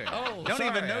 Sure. Oh, Don't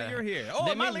sorry, even know you're here. Oh,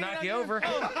 didn't am I mean to leaning knock on you over.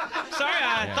 Oh, sorry,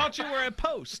 I thought you were a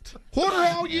post. What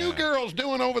are all you girls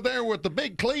doing over there with the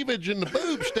big cleavage and the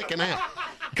boobs sticking out?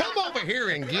 Come over here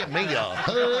and give me a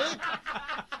hug.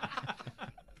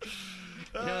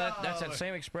 You know, that's that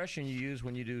same expression you use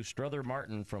when you do Strother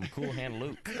Martin from Cool Hand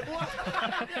Luke.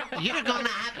 You're going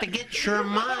to have to get your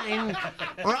mind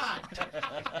right.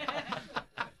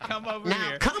 Come over Now,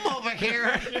 here. come over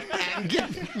here and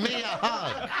give me a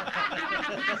hug.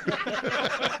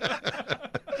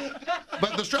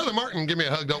 But the Strother Martin, give me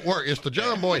a hug, don't work. It's the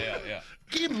John Boy,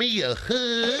 give me a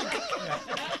hug.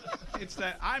 It's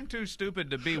that I'm too stupid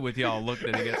to be with y'all look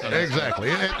that he gets on. Exactly.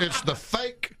 It's the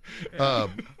fake,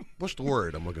 what's the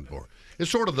word I'm looking for? It's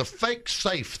sort of the fake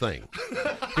safe thing.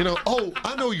 You know, oh,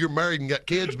 I know you're married and got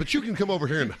kids, but you can come over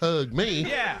here and hug me.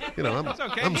 Yeah. You know, It's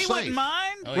okay. I'm He safe. wouldn't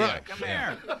mind. Oh, yeah. Right. Come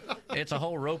here. It's a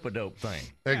whole rope-a-dope thing.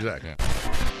 Exactly.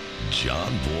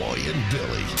 John Boy and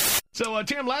Billy. So,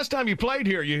 Tim, last time you played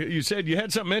here, you said you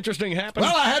had something interesting happen.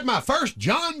 Well, I had my first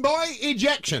John Boy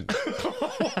ejection.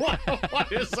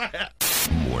 What is that?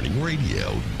 Morning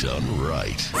radio done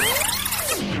right.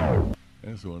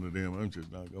 That's one of them. I'm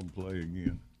just not going to play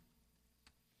again.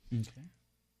 Okay.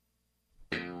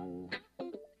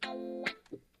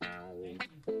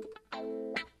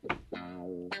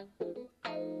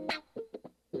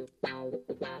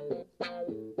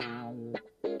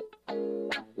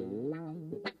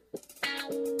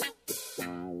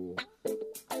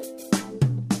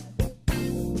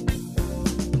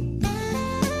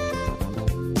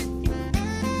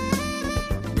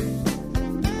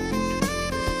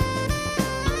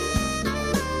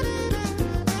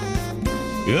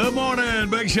 Good morning,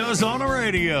 Big Show's on the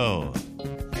radio.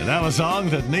 And now a song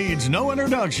that needs no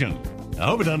introduction. I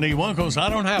hope it doesn't need one because I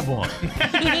don't have one.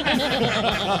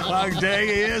 Like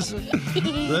day is.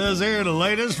 This here the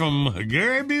latest from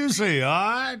Gary Busey, all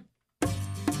right?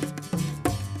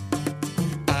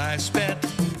 I spent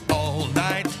all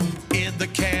night in the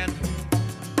can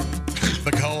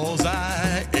because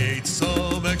I ate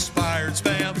some expired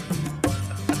Spam.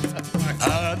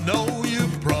 I know you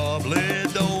probably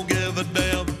don't give a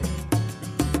damn,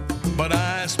 but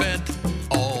I spent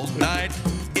all night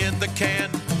in the can.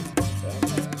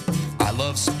 I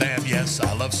love Spam, yes,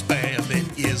 I love Spam.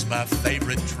 It is my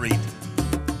favorite treat,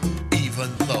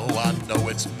 even though I know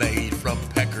it's made from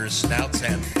peckers, snouts,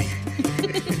 and feet.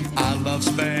 I love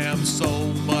Spam so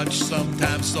much,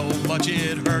 sometimes so much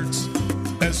it hurts,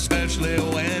 especially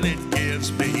when it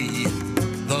gives me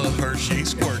the Hershey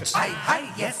squirts.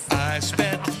 Yes. I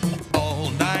spent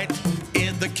all night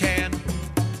in the can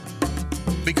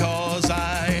because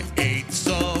I ate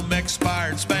some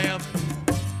expired Spam.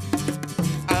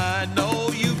 I know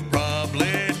you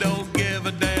probably don't give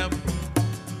a damn,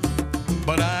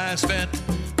 but I spent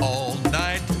all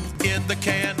night in the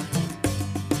can.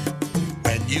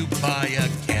 When you buy a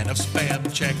can of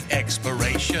Spam, check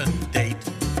expiration date,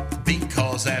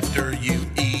 because after you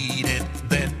eat it,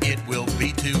 then it will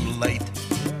be too late.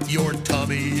 Your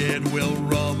tummy, it will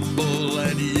rumble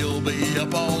and you'll be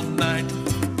up all night.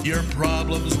 Your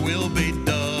problems will be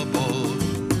double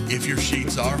if your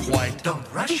sheets are white. Don't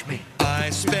rush me. I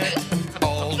spent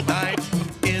all night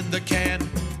in the can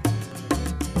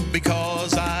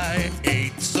because I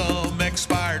ate some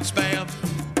expired Spam.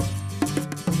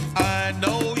 I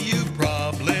know you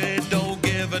probably don't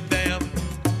give a damn,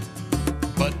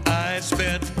 but I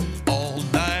spent all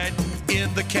night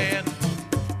in the can.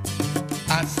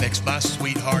 I fixed my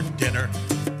sweetheart dinner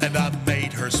and I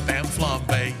made her Spam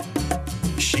flambe.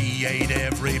 She ate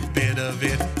every bit of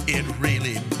it, it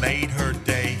really made her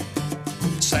day.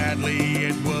 Sadly,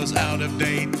 it was out of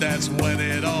date, that's when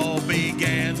it all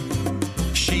began.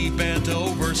 She bent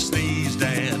over, sneezed,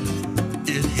 and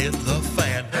it hit the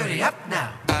fan. Hurry up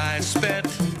now. I spent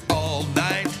all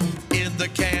night in the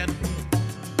can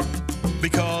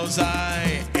because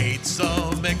I ate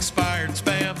some expired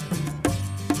Spam.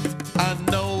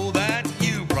 I know that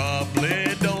you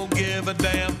probably don't give a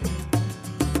damn,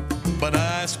 but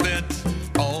I spent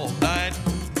all night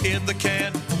in the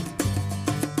can.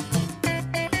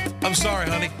 I'm sorry,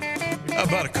 honey. How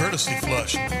about a courtesy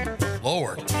flush?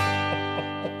 Lord.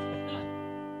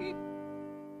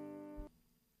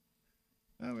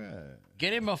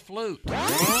 Get him a flute.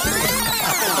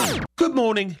 Good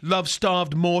morning,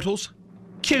 love-starved mortals.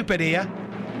 Cupid here.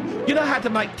 You know how to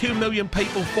make 2 million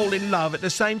people fall in love at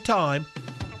the same time?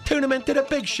 Tune them into the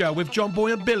Big Show with John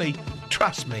Boy and Billy.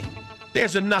 Trust me,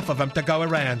 there's enough of them to go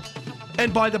around.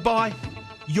 And by the by,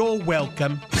 you're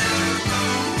welcome.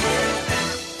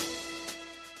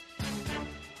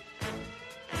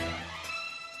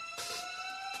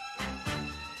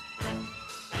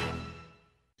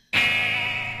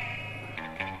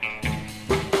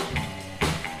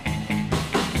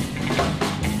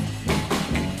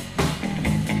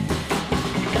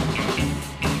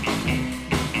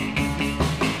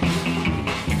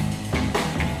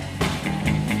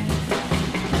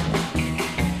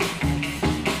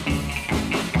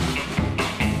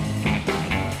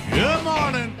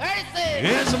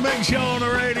 Show on the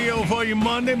radio for you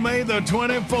Monday, May the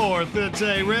 24th. It's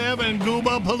a Rev and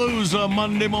Gooba Palooza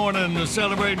Monday morning,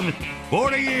 celebrating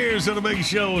 40 years of the Big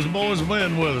Show. The boys have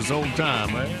been with us all the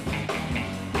time,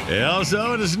 man.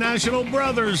 Also, it is National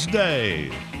Brothers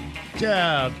Day.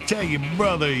 Child, tell your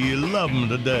brother you love him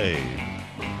today.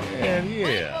 And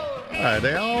yeah, all right,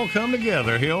 they all come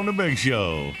together here on the Big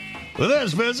Show. Well,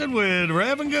 let's visit with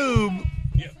Rev and Goob.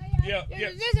 Yeah.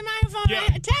 This is the microphone.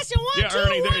 Yeah. Testing 1, 2,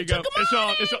 Ernie, there 1, you go. 2. Good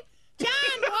morning. It's on. John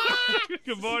Boy.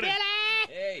 Good morning.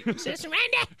 Billy. Hey. Sister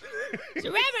Randy. So,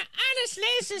 Reverend, honestly,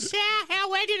 sincere,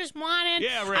 how are you this morning?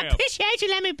 Yeah, Rev. I appreciate you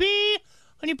letting me be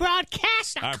on your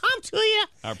broadcast. I come to you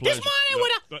this morning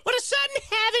with a sudden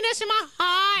heaviness in my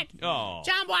heart. Oh.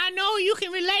 John Boy, I know you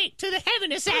can relate to the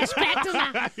heaviness aspect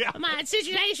of my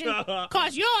situation,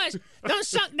 because yours done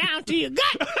sunk down to your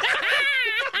gut.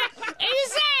 And you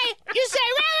say,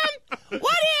 Reverend,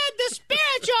 what is the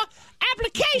spiritual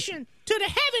application to the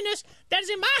heaviness that is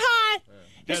in my heart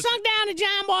that sunk down to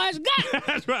John Boy's gut?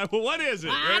 That's right. Well, what is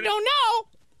it? I don't know,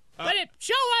 but it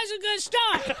sure was a good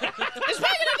story. And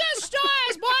speaking of good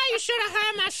stories, boy, you should have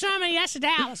heard my sermon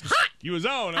yesterday. I was hot. You was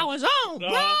on. I was on.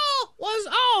 Bro was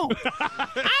on.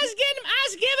 I was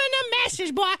giving the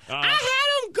message, boy. I had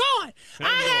them going.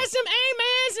 I had some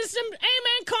amens and some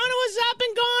amen corner was up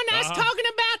and going. I was talking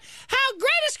about how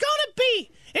great it's going to be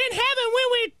in heaven when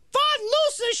we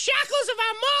loose the shackles of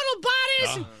our mortal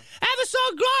bodies and ever so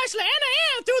gloriously enter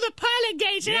in through the pearly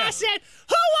gates. And I said,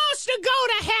 who wants to go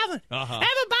to heaven?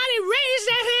 Everybody raised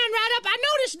their hand right up. I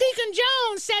noticed Deacon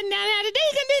Jones sitting down there. The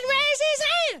deacon didn't raise his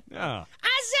hand.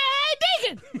 I said, hey,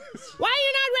 Deacon, why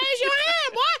you not raise your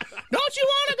hand, boy? Don't you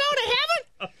want to go to heaven?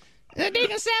 The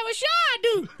deacon said, well, sure I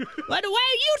do. But the way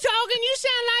you talking, you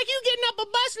sound like you getting up a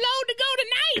bus load to go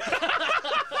tonight.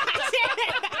 I said,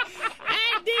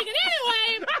 hey, Deacon,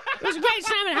 anyway, it was a great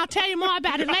sermon. I'll tell you more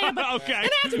about it later. But in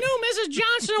the afternoon, Mrs.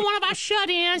 Johnson, one of our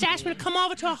shut-ins, asked me to come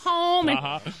over to her home. And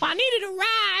I needed a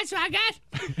ride, so I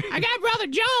got Brother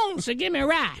Jones to give me a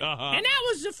ride. And that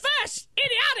was the first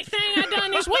idiotic thing I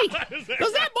done this week.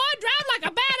 Because that boy drives like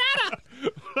a bat out of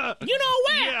you know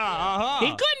where. He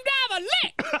couldn't drive a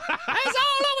lick. I was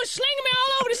all over, slinging me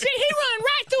all over the city. He run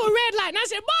right through a red light. And I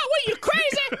said, boy, what, you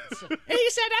crazy? And he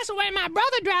said, that's the way my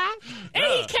brother drives. And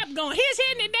he kept going. He was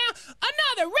hitting it down.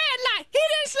 Another red light. He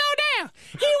didn't slow down.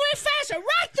 He went faster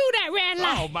right through that red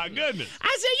light. Oh, my goodness. I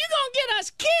said, you're going to get us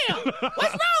killed.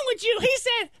 What's wrong with you? He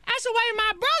said, that's the way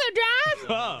my brother drives.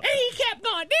 And he kept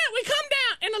going. Then we come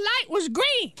down, and the light was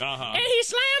green, and he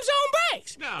slams on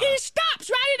brakes. He stops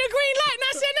right at the green light, and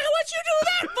I said, now what you do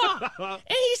that for?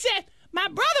 And he said, my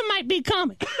brother might be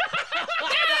coming. Well,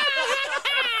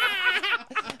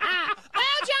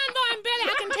 John Boy and Billy,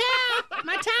 I can tell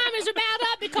my time is about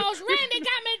up because Randy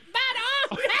got me by the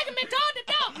arm, dragging me toward the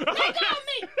door. Let go of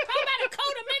me. Talk about a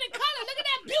coat of many colors. Look at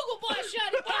that Bugle Boy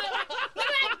shirt, boy. Look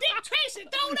at that Dick Tracy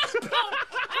throwing up the coat. All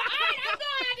right, I'm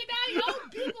going out there, you old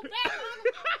Bugle back.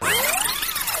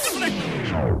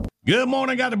 Good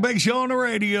morning. Got the Big Show on the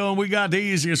radio, and we got the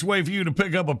easiest way for you to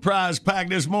pick up a prize pack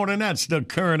this morning. That's the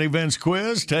current events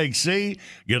quiz. Take C.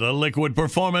 Get a Liquid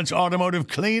Performance automotive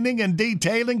cleaning and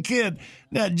detailing kit.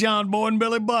 That John Boy and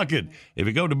Billy Bucket. If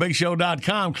you go to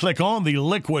BigShow.com, click on the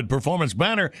Liquid Performance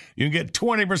banner, you can get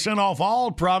 20% off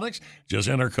all products. Just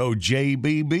enter code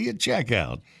JBB at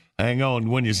checkout. Hang on,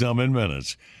 win you some in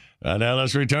minutes. Right now,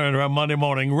 let's return to our Monday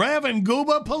morning Rev and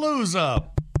Gooba Palooza.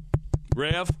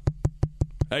 Rev?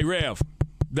 Hey, Rev,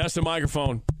 that's the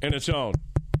microphone, and it's on.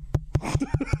 Rev!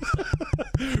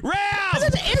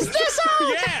 Is this on?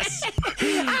 Yes!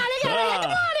 Good morning,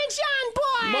 John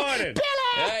Boy. Morning. Billy.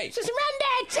 Hey. This is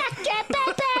Randy, Chuck,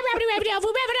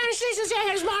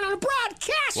 this morning on the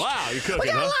broadcast. Wow, you're cooking, We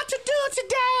got a huh? lot to do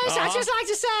today, so I'd just like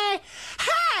to say,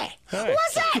 hey.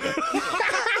 What's that?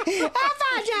 High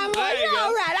five, John Boy. You're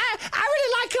all right. I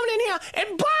really like coming in here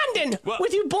and bonding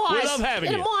with you boys. We love having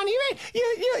in the morning.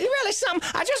 You're really something.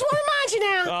 I just want to remind you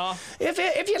now, if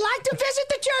you'd like to visit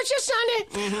the church this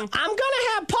Sunday, I'm going to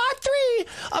have part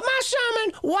 3 of my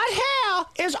sermon, What Hell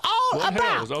is All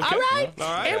About. Okay. All right? All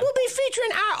right. And we'll be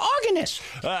featuring our organist.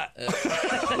 What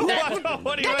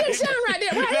do you That didn't sound right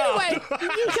there. Well, anyway,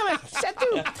 you come and set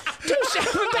through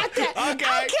something about that.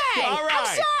 Okay. All right. I'm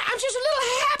sorry. I'm just a little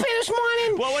happy this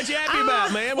morning. Well, what you happy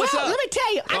about, man? What's up? Let me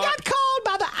tell you. I got called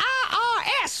by the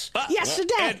IRS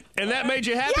yesterday. And that made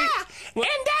you happy? Yeah, and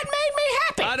that made me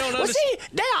happy. I don't Well, see,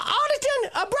 they are auditing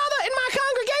a brother in my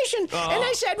congregation, and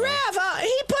they said, Rev,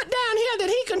 he put down here that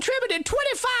he contributed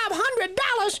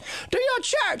 $2,500 to your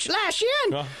church last year.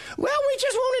 And, well, we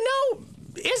just want to know,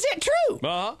 is it true?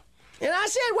 And I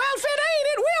said, well, if it ain't,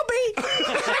 it will be.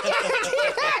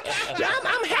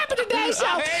 I'm happy today, so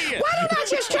why don't I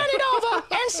just turn it over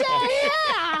and say,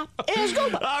 yeah, it's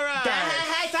good. All right.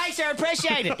 Hey, thanks, sir.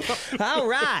 Appreciate it. All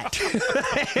right.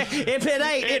 If it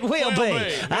ain't, it will be.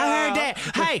 I heard that.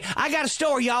 Hey, I got a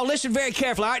story, y'all. Listen very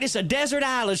carefully. All right, it's a desert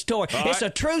island story. It's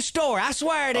a true story. I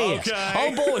swear it is.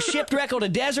 Old boy was shipwrecked on a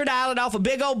desert island off a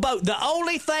big old boat. The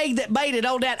only thing that made it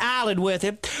on that island with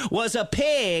him was a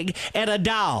pig and a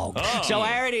dog. So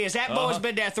there it is. That boy's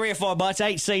been there 3 or 4 months.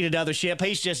 Ain't seen another ship.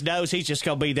 He just knows he's just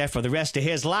going to be there for the rest of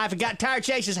his life. He got tired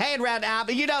chasing his hand around the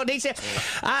island. You know, he said,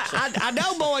 I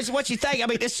know, boys, what you think. I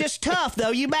mean, it's just tough,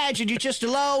 though. You imagine you're just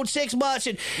alone 6 months,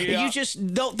 and you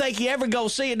just don't think you ever going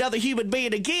to see another human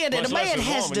being again. And a man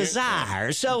has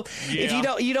desires. So if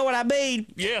you know what I mean?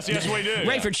 Yes, we do.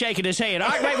 Rayford shaking his head. All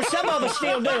right, Rayford, some of us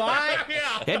still do, all right?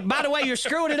 And by the way, you're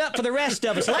screwing it up for the rest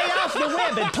of us. Lay off the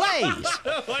women, please.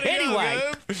 Anyway,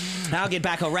 I'll get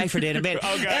back on Rayford in a minute.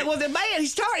 Well, the man, he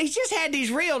just had these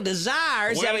real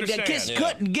desires that just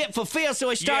couldn't get fulfilled, so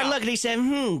he started looking. He said,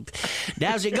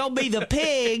 now is it going to be the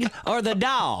pig or the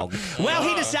dog? Well,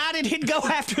 he decided he'd go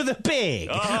after the pig.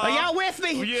 Are y'all with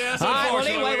me? Yes, all right, well,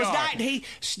 unfortunately anyway, it was night, and he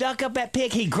stuck up that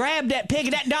pig. He grabbed that pig,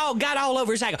 and that dog got all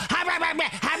over his ankle. Wait a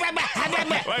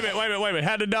minute.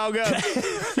 How'd the dog go?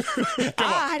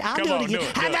 All right, I'll do it again.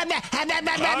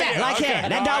 Like that.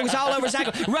 That dog was all over his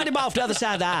ankle. Run him off the other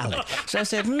side of the island. So I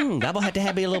said, I'm going to have to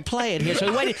have me a little play in here. So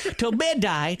we waited till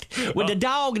midnight when the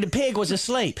dog and the pig was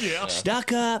asleep.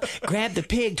 Stuck up, grabbed the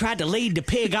pig, tried to lead the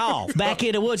pig off back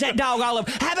in the woods. That dog all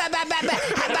over,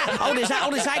 on his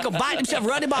ankle, biting himself,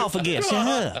 run him off again.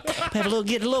 So,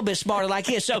 get a little bit smarter like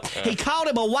this. So he caught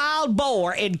him a wild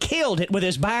boar and killed it with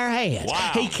his bare hands.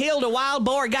 Wow. He killed a wild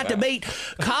boar, got the meat,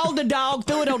 called the dog,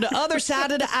 threw it on the other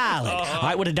side of the island. All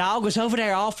right, when the dog was over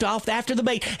there off after the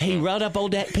meat, he run up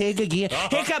on that pig again.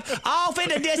 Here comes off in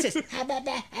the distance. Here comes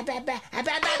that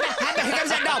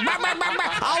dog.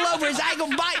 All over his ankle,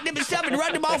 biting him and stuff, and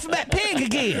running him off from that pig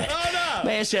again.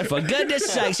 Man said, for goodness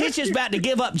sakes, he's just about to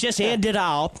give up, just end it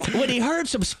all, when he heard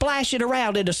some splashing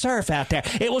around in the surf out there.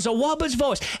 It was a woman's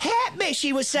voice. Help me,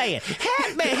 she was saying.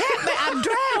 Help me, I'm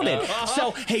drowning.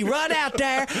 So he run out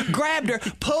there, grabbed her,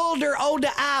 pulled her on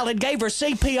the island, gave her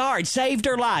CPR, and saved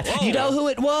her life. You know who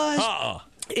it was?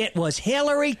 It was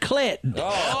Hillary Clinton.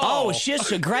 She's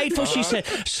so grateful. She said,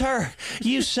 sir,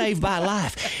 you saved my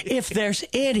life. If there's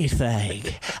anything,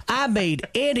 I mean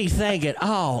anything at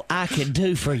all I can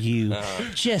do for you,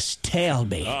 just tell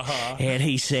me. And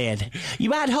he said, you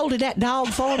mind holding that dog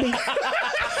for me?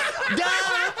 Dog!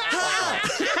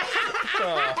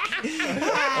 All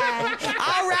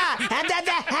right.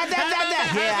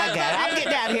 Yeah, I got it. I'm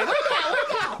getting out of here.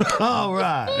 All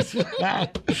right.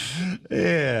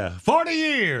 Yeah. 40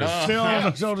 years. Still on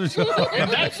the shoulder show.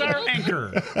 And that's our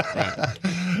anchor.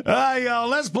 Y'all,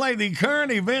 let's play the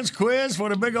current events quiz for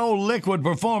the big old liquid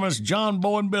performance John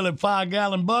Boy and Billy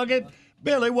 5-gallon bucket.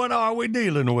 Billy, what are we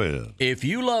dealing with? If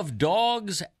you love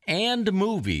dogs and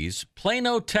movies,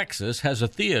 Plano, Texas has a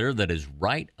theater that is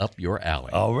right up your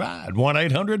alley. All right.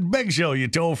 1-800-BIG-SHOW, your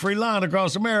toll-free line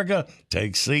across America.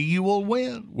 Take C, you will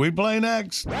win. We play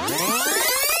next.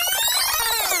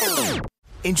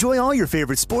 Enjoy all your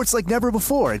favorite sports like never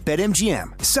before at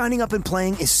BetMGM. Signing up and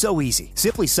playing is so easy.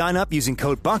 Simply sign up using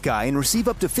code Buckeye and receive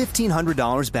up to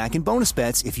 $1,500 back in bonus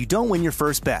bets if you don't win your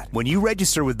first bet. When you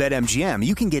register with BetMGM,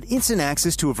 you can get instant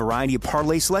access to a variety of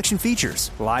parlay selection features,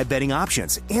 live betting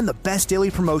options, and the best daily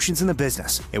promotions in the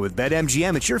business. And with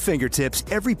BetMGM at your fingertips,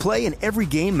 every play and every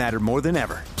game matter more than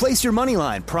ever. Place your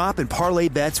moneyline, prop, and parlay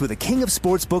bets with the king of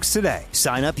sportsbooks today.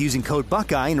 Sign up using code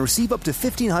Buckeye and receive up to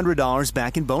 $1,500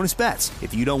 back in bonus bets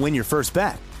if you don't win your first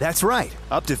bet. That's right,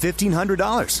 up to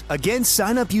 $1,500. Again,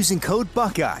 sign up using code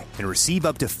Buckeye and receive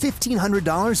up to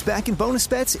 $1,500 back in bonus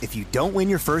bets if you don't win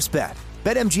your first bet.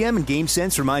 BetMGM and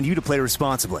GameSense remind you to play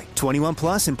responsibly. 21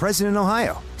 plus and present in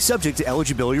Ohio. Subject to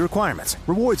eligibility requirements.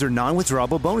 Rewards are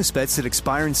non-withdrawable bonus bets that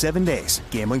expire in 7 days.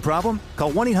 Gambling problem?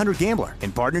 Call 1-800-GAMBLER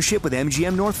in partnership with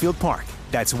MGM Northfield Park.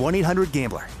 That's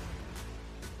 1-800-GAMBLER.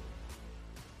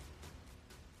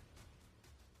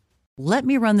 "Let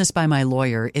me run this by my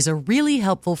lawyer" is a really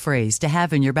helpful phrase to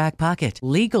have in your back pocket.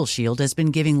 Legal Shield has been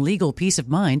giving legal peace of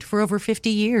mind for over 50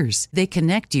 years. They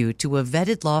connect you to a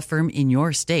vetted law firm in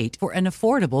your state for an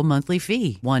affordable monthly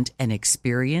fee. Want an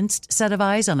experienced set of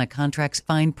eyes on a contract's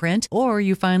fine print? Or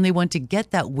you finally want to get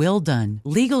that will done?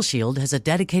 Legal Shield has a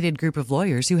dedicated group of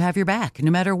lawyers who have your back, no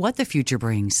matter what the future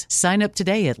brings. Sign up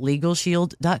today at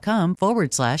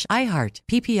LegalShield.com/iHeart.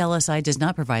 PPLSI does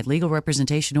not provide legal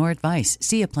representation or advice.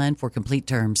 See a plan for complete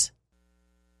terms.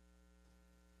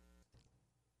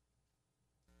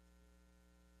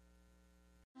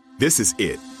 This is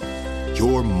it.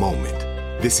 Your moment.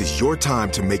 This is your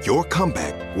time to make your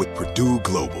comeback with Purdue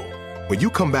Global. When you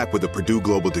come back with a Purdue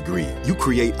Global degree, you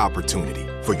create opportunity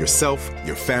for yourself,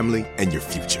 your family, and your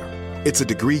future. It's a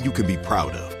degree you can be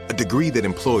proud of, a degree that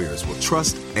employers will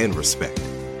trust and respect.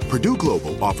 Purdue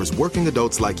Global offers working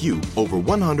adults like you over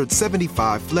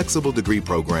 175 flexible degree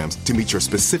programs to meet your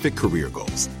specific career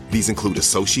goals. These include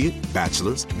associate,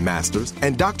 bachelor's, master's,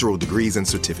 and doctoral degrees and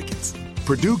certificates.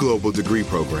 Purdue Global degree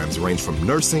programs range from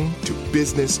nursing to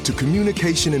business to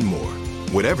communication and more.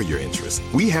 Whatever your interest,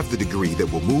 we have the degree that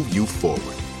will move you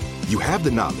forward. You have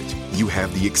the knowledge, you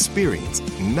have the experience.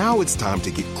 Now it's time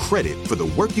to get credit for the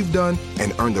work you've done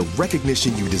and earn the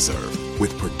recognition you deserve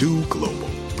with Purdue Global.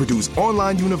 Purdue's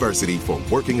online university for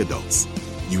working adults.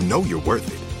 You know you're worth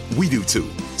it. We do too.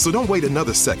 So don't wait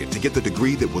another second to get the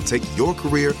degree that will take your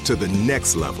career to the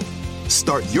next level.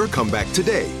 Start your comeback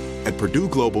today at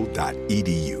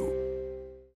purdueglobal.edu.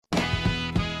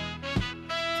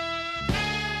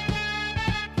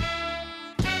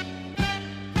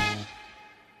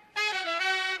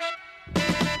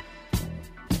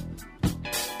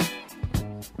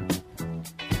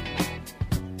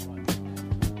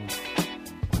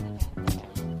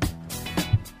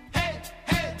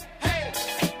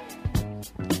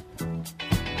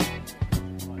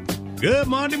 Good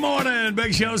Monday morning.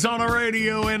 Big Show's on the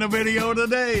radio and the video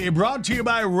today. Brought to you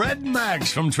by Red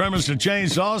Max. From trimmers to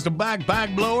chainsaws to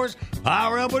backpack blowers,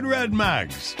 power up with Red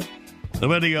Max. The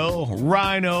video,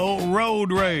 Rhino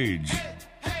Road Rage.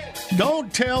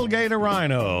 Don't tailgate a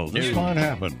rhino. This might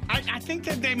happen. I think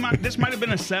that this might have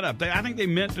been a setup. I think they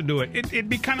meant to do it. It'd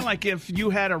be kind of like if you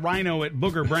had a rhino at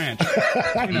Booger Branch.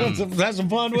 You know. Have some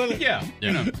fun with it? Yeah.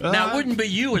 You know. Now, it wouldn't be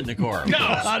you in the car. No,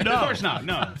 of course not.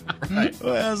 No. Right.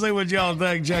 Well, see what y'all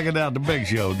think. Check it out,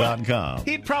 thebigshow.com.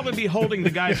 He'd probably be holding the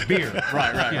guy's beer.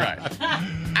 Right. I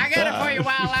got it for you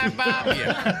while I bomb you.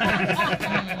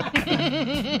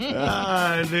 All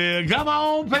right, dear. Come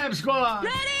on, Pep Squad.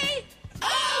 Ready?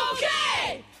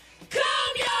 Okay!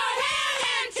 Comb your hair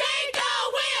and take the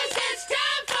wheels. It's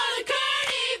time for the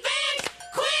current events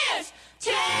quiz.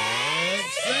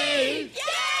 Tennessee!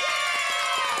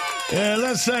 Yeah,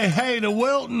 let's say hey to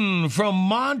Wilton from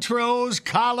Montrose,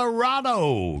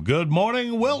 Colorado. Good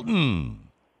morning, Wilton.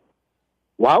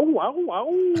 Wow.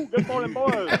 Good morning,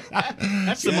 boys.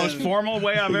 That's the most formal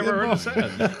way I've ever heard it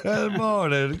said. Good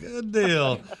morning. Good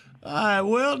deal. All right,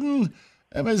 Wilton.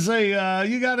 Let me see,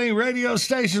 you got any radio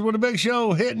stations with a Big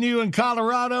Show hitting you in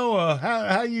Colorado?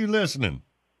 How you listening?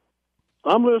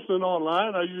 I'm listening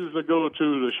online. I usually go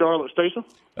to the Charlotte station.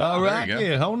 All right,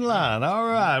 yeah, on the line. All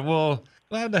right, well,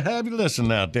 glad to have you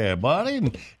listen out there, buddy.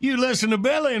 And you listen to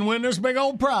Billy and win this big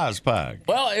old prize pack.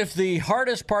 Well, if the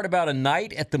hardest part about a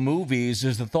night at the movies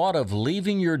is the thought of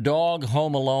leaving your dog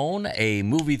home alone, a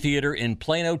movie theater in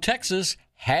Plano, Texas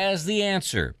has the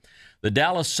answer. The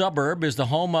Dallas suburb is the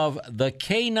home of the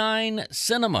K9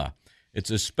 Cinema.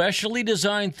 It's a specially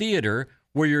designed theater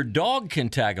where your dog can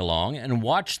tag along and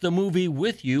watch the movie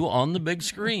with you on the big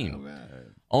screen.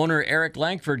 Owner Eric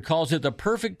Langford calls it the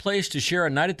perfect place to share a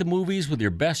night at the movies with your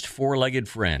best four-legged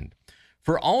friend.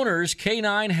 For owners,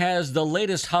 K9 has the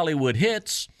latest Hollywood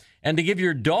hits, and to give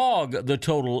your dog the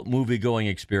total movie-going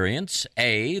experience,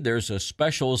 A, there's a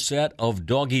special set of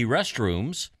doggy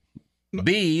restrooms,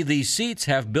 B, the seats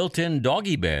have built-in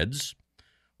doggy beds,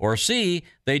 or C,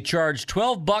 they charge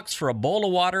 $12 for a bowl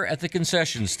of water at the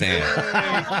concession stand.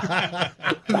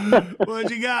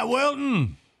 What you got,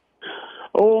 Wilton?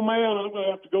 Oh, man, I'm going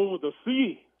to have to go with the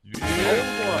C.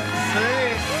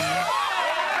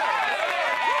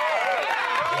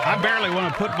 I barely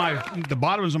want to put the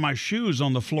bottoms of my shoes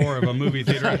on the floor of a movie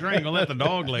theater. I sure ain't going to let the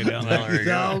dog lay down there. There you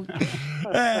go.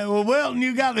 Hey, well, Wilton,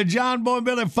 you got the John Boy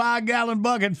Billy 5-gallon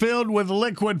bucket filled with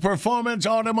liquid performance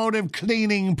automotive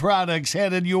cleaning products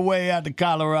headed your way out to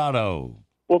Colorado.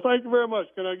 Well, thank you very much.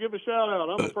 Can I give a shout-out?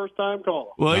 I'm a first-time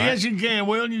caller. Well, yes, you can,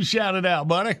 Wilton. You shout it out,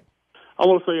 buddy. I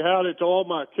want to say howdy to all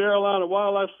my Carolina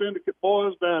Wildlife Syndicate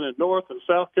boys down in North and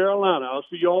South Carolina. I'll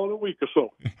see you all in a week or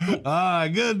so. All right,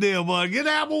 good deal, bud. Get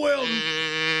out, Wilton.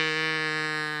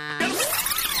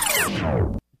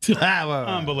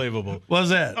 Unbelievable. What's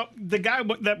that? The guy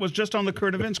that was just on the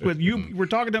current events quiz, you were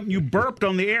talking to him, you burped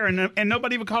on the air, and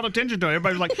nobody even called attention to it.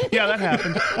 Everybody was like, yeah, that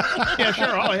happened. Yeah,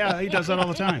 sure. Oh, yeah, he does that all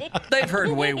the time. They've heard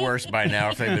way worse by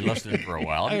now if they've been listening for a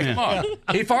while. I mean, come on.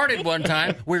 He farted one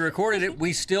time. We recorded it.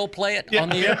 We still play it on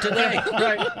the air today.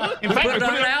 Right. In fact, put it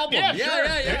on an album. Yeah.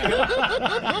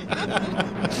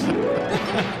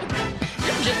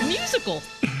 You're just musical.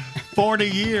 40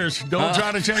 years. Don't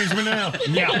try to change me now.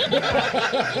 Yeah.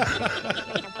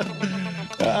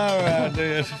 All right,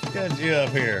 dude. Get you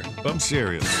up here. I'm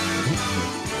serious.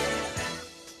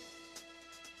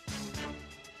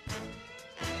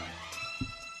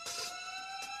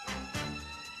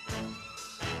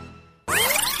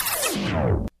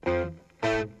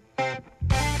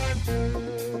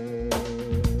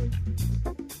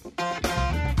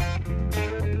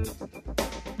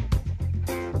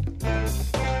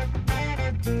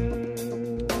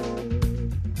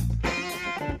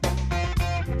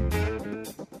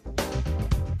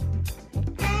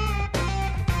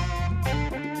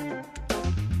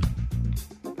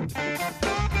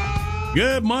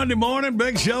 Good Monday morning.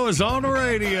 Big Show is on the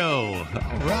radio.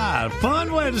 All right.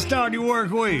 Fun way to start your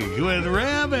work week with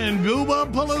Rev and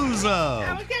Gooba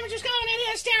Palooza. Okay, we're just going in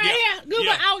here, stay right here.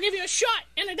 Gooba, I'll give you a short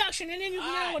introduction, and then you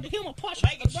can go with the humor portion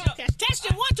of the broadcast.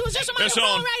 Testing, 1, 2. Is this a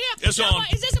microphone right here? It's on.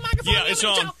 Is this a microphone? Yeah, it's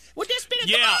on. Would this be the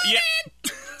Yeah.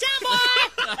 John Boy,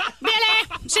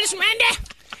 Billy, Citizen Randy.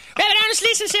 Reverend Ernest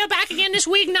Lee Sincere back again this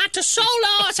week, not to solo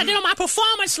as I did on my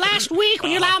performance last week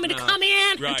when you allowed me to come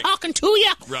in and talking to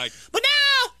you. Right. But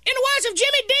now, in the words of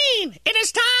Jimmy Dean, it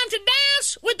is time to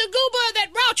dance with the goober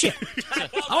that brought you.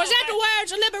 Or is that the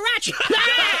words of Liberace?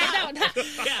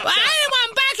 Well,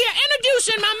 I'm back here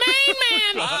introducing my main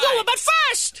man, Goober. But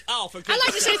first, I'd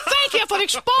like to say thank you for the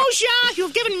exposure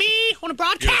you've given me on the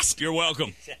broadcast. You're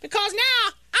welcome. Because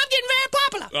now, I'm getting very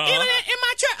popular. Even in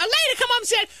my church, a lady come up and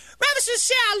said, Reverend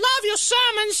Sincere, I love your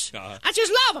sermons. I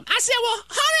just love them. I said, well,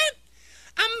 honey,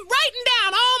 I'm writing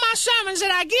down all my sermons that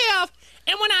I give,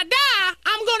 and when I die,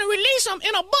 I'm going to release them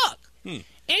in a book.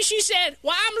 And she said,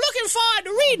 well, I'm looking forward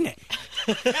to reading it.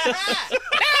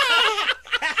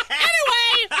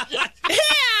 Anyway,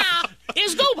 here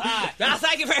is Goober. Well,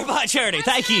 thank you very much, Ernie.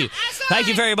 Thank you. Thank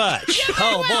you very much.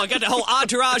 Oh, boy, got the whole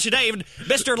entourage today. Even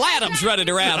Mr. Ladham's running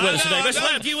around with us today. Mr.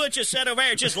 Ladham, you would just sit over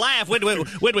there and just laugh when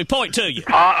we point to you.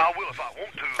 I will if I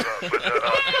want to, but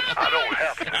I don't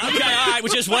have to. Okay, all right.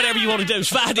 Well, just whatever you want to do is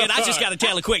fine. Then I just got to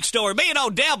tell a quick story. Me and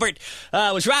old Delbert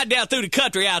was riding down through the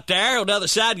country out there on the other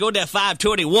side, going down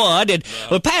 521, and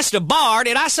we passed a barn,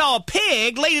 and I saw a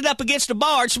pig leaning up against the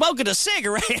barn smoking a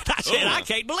cigarette. I said, I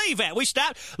can't believe that. We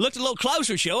stopped, looked a little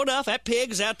closer. Sure enough, that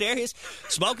pig is out there. He's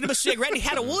smoking him a cigarette, and he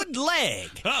had a wooden leg.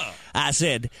 I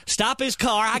said, stop his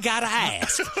car. I got to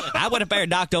ask. I went up there and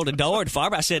knocked on the door of the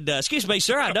farm. I said, excuse me,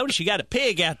 sir, I noticed you got a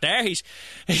pig out there. He's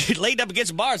leaned up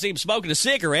against the barn see him smoking a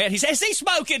cigarette. He says, "Is he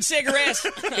smoking cigarettes?"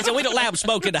 He said, "We don't allow him to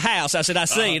smoke in the house." I said, "I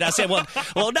see." And I said, well,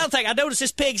 another thing, I noticed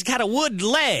this pig's got a wooden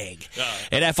leg.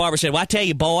 And that farmer said, "Well, I tell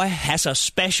you, boy, that's a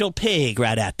special pig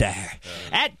right out there.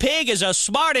 That pig is the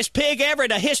smartest pig ever in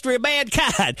the history of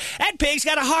mankind. That pig's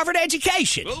got a Harvard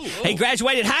education. He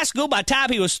graduated high school by the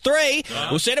time he was 3.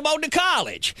 We'll send him on to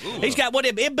college. He's got one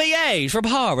of them MBAs from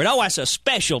Harvard. Oh, that's a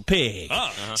special pig."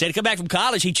 Said to come back from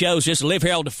college, he chose just to live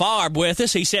here on the farm with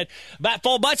us. He said, about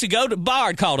 4 months ago, the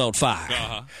barn caught on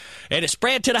fire. And it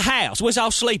spread to the house. We was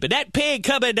all sleeping. That pig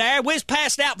come in there. We was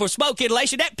passed out for smoke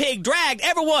inhalation. That pig dragged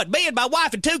everyone, me and my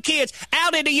wife and 2 kids,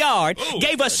 out in the yard,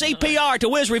 gave us CPR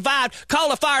till we was revived,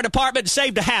 called the fire department, and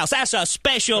saved the house. That's a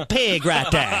special pig right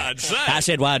there. I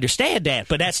said, "Well, I understand that,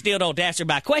 but that still don't answer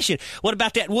my question. What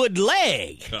about that wooden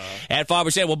leg?" That farmer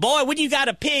said, "Well, boy, when you got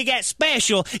a pig that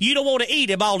special, you don't want to eat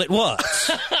him all at once."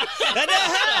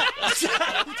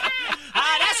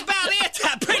 That's about it.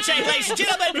 I appreciate it, ladies and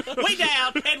gentlemen. We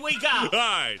down and we go. All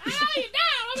right. No, you're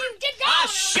down. I'm going to get going.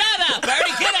 Shut up,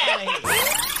 Bernie. Get out of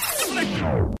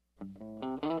here.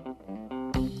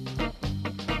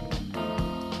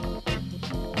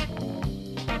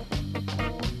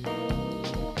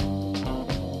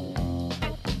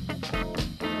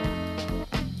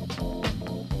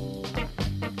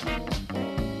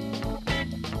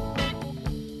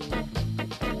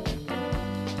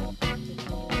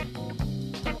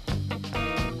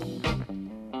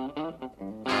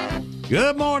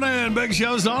 Good morning. Big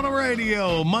Show's on the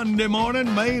radio. Monday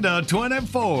morning, May the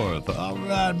 24th. All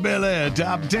right, Billy,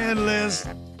 top 10 list.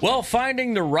 Well,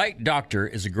 finding the right doctor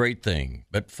is a great thing,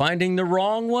 but finding the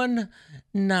wrong one,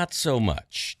 not so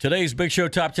much. Today's Big Show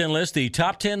top 10 list, the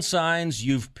top 10 signs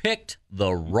you've picked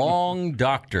the wrong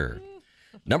doctor.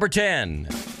 Number 10,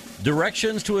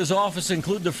 directions to his office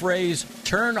include the phrase,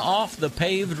 "Turn off the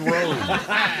paved road."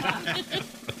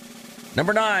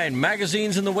 Number 9,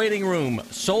 magazines in the waiting room,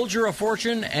 Soldier of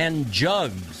Fortune and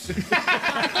Jugs.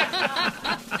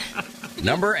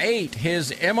 Number 8,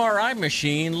 his MRI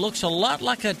machine looks a lot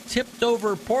like a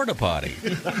tipped-over porta potty.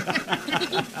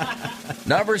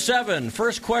 Number 7,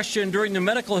 first question during the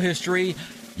medical history,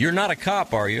 "You're not a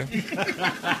cop, are you?"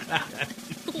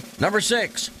 Number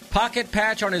 6, pocket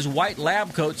patch on his white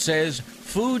lab coat says,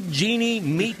 "Food Genie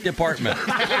Meat Department."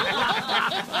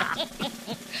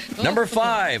 Number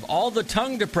 5, all the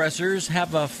tongue depressors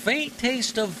have a faint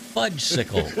taste of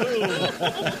fudgesicle.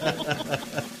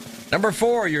 Number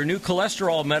 4, your new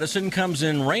cholesterol medicine comes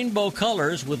in rainbow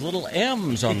colors with little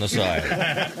M's on the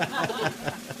side.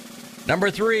 Number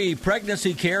 3,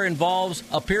 pregnancy care involves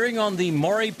appearing on the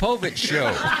Maury Povich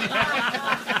show.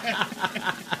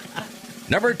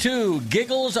 Number 2,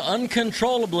 giggles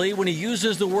uncontrollably when he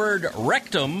uses the word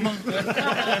rectum.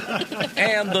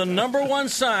 And the number 1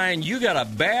 sign you got a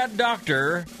bad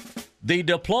doctor, the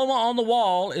diploma on the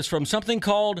wall is from something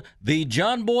called the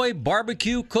John Boy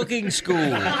Barbecue Cooking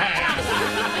School.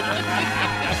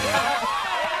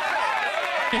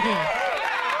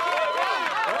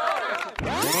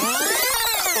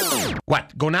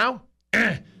 What, go now?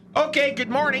 Okay, good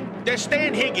morning. There's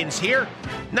Stan Higgins here.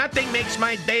 Nothing makes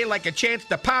my day like a chance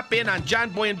to pop in on John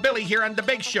Boy and Billy here on The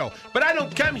Big Show. But I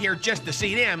don't come here just to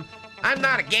see them. I'm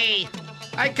not a gay.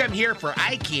 I come here for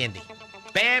eye candy.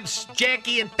 Babs,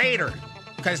 Jackie, and Tater.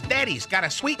 Because Daddy's got a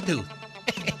sweet tooth.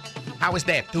 How is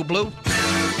that, too blue?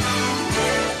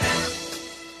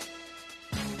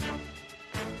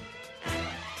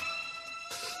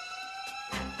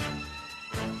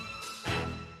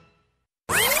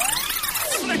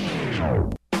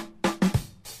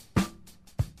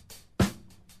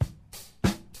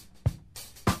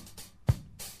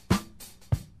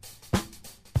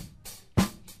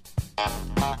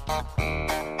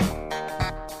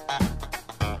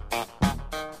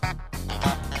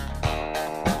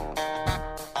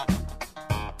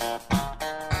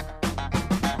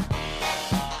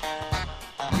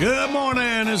 Good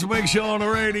morning. It's a Big Show on the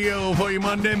radio for you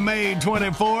Monday, May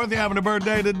 24th. You're having a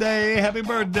birthday today. Happy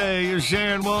birthday. You're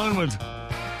sharing one with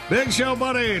Big Show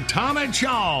buddy Tommy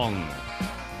Chong.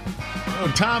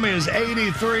 Oh, Tommy is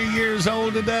 83 years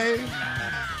old today.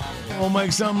 We'll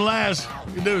make something last.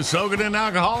 You do soak it in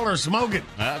alcohol or smoke it.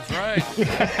 That's right.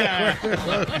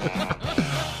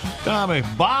 Tommy,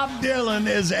 Bob Dylan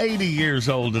is 80 years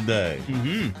old today.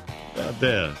 Mm-hmm. About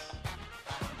this.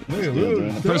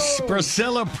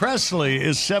 Priscilla Presley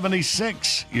is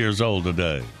 76 years old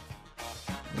today.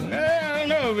 I don't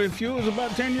know. If you was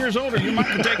about 10 years older, you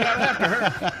might take that after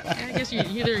her. I guess you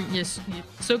either you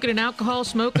soak it in alcohol,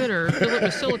 smoke it, or fill it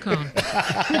with silicone.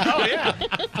 Oh, yeah.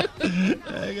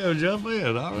 There you go. Jump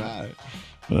in. All right.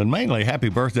 But mainly, happy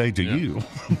birthday to you.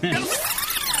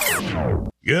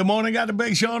 Good morning. Got the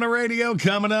Big Show on the radio.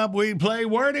 Coming up, we play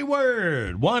Wordy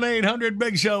Word.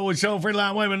 1-800-BIG-SHOW with Soul Free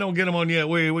Line. Wait a minute, don't get them on yet.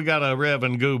 We got a Rev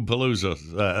and Goob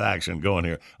Palooza action going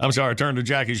here. I'm sorry, I turned to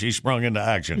Jackie. She sprung into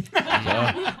action. So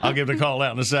I'll give the call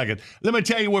out in a second. Let me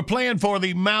tell you, we're playing for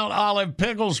the Mount Olive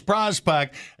Pickles prize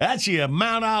pack. That's your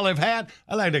Mount Olive hat.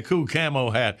 I like the cool camo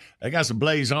hat. They got some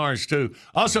blaze orange, too.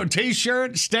 Also,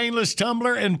 T-shirt, stainless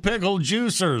tumbler, and pickle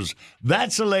juicers.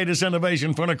 That's the latest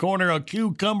innovation from the corner of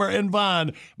Cucumber and Vine.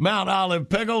 Mount Olive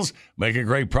Pickles, making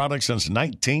great products since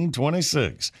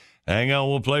 1926. Hang on,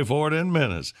 we'll play for it in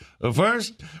minutes. But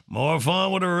first, more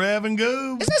fun with a Rev and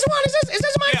Goob. Is this one? Is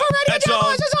this a microphone radio, John?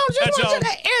 on. Is this on? That's on.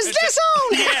 Is this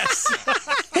on? Yes.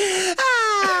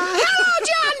 Hello,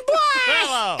 John Boy.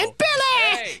 Hello. And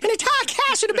Billy. And the entire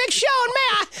cast of the Big Show. And may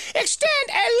I extend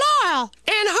a loyal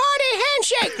and hearty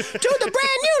handshake to the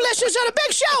brand new listeners of the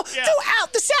Big Show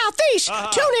throughout the Southeast.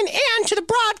 Tuning in to the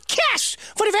broadcast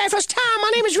for the very first time.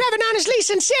 My name is Reverend Honestly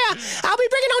Sincere. I'll be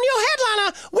bringing on your headliner.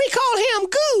 We call him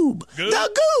Goob. The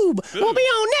Goob will be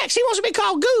on next. He wants to be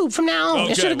called Goob from now on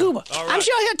instead of Goober. All right. I'm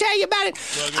sure he'll tell you about it.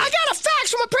 I got a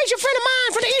fax from a preacher friend of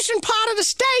mine from the eastern part of the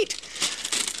state.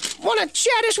 Want to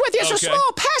share this with you. It's a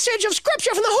small passage of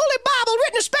scripture from the Holy Bible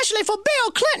written especially for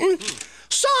Bill Clinton.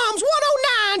 Psalms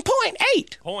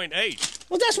 109.8. 0.8.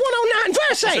 Well, that's 109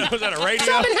 verse 8. Was that a radio?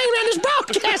 So I've been hanging around this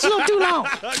broadcast a little too long.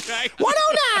 Okay.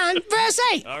 109 verse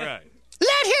 8. All right.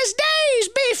 Let his days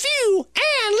be few,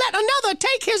 and let another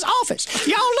take his office.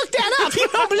 Y'all look that up. You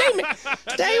don't believe me.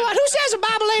 Tell you what, who says the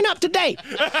Bible ain't up to date?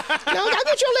 Now, I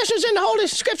get your listeners in the Holy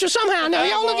Scripture somehow. Now,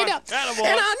 y'all look it up.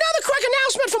 And another quick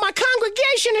announcement for my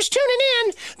congregation is tuning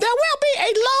in. There will be a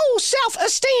low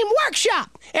self-esteem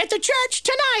workshop at the church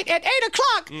tonight at 8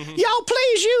 o'clock. Y'all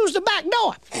please use the back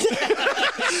door.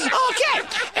 Okay.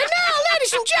 And now,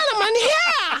 ladies and gentlemen,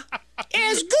 here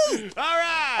is Goob. All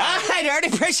right. All right,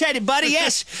 Ernie. Appreciate it, buddy.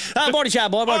 Yes. Morning,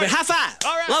 John Boy. Morning. High five.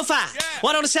 All right. Low five. Yeah.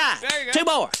 One on the side. There you go. Two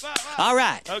more. All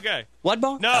right. Okay. One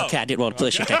more? No. Okay, I didn't want to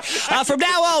push it there. From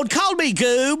now on, call me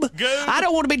Goob. Goob. I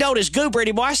don't want to be known as Goober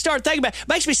anymore. I started thinking about it.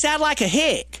 Makes me sound like a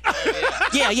hick.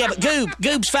 yeah, but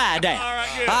Goob's fine now. All right,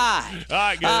 good. All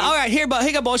right, good. all right, here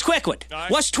go, boys. Quick one. All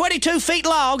right. What's 22 feet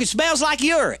long and smells like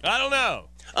urine? I don't know.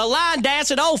 A line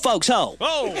dance at old folks' home.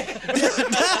 Oh.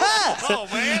 Oh,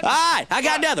 man. All right, I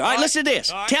got another. All right, listen to this.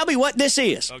 All right. Tell me what this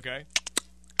is. Okay.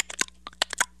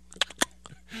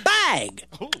 Bag.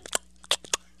 Ooh.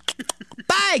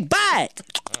 Bag.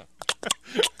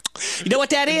 You know what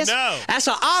that is? No. That's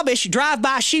an Amish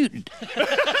drive-by shooting.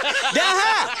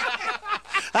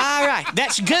 All right,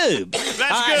 that's Goob.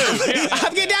 That's good. Yeah.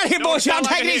 I'm getting down here, boys. Y'all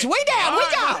take it easy. We down.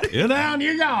 You're down,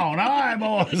 you're gone. All right,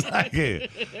 boys. Thank you.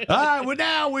 All right, well,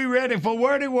 now we ready for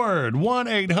Wordy Word.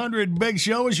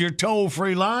 1-800-BIG-SHOW is your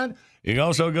toll-free line. You can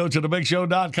also go to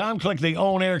thebigshow.com, click the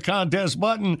on-air contest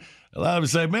button. A lot of them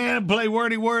say, man, play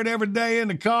Wordy Word every day in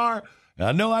the car.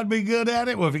 I know I'd be good at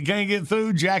it. Well, if you can't get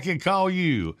through, Jackie call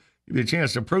you. Give you a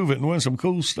chance to prove it and win some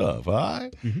cool stuff, all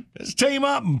right? Let's team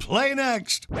up and play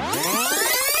next.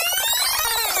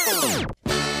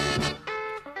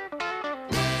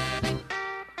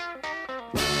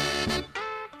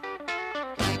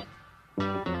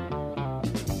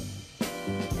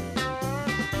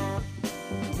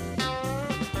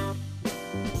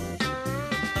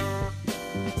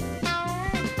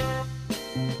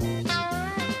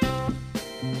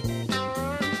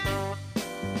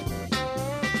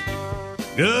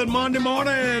 Good Monday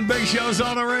morning. Big Show's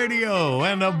on the radio.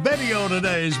 And the video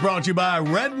today is brought to you by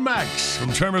Red Max.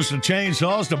 From trimmers to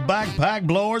chainsaws to backpack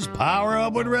blowers, power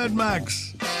up with Red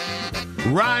Max.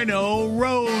 Rhino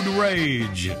Road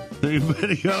Rage. The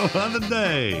video of the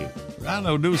day.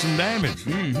 Rhino do some damage.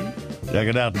 Check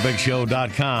it out at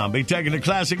thebigshow.com. Be taking the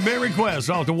classic beer requests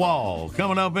off the wall.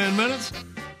 Coming up in minutes.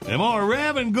 And more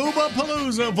Rev and Gooba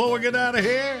Palooza before we get out of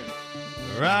here.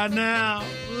 Right now,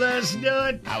 let's do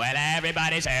it. Oh, well,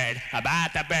 everybody's heard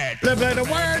about the bird. The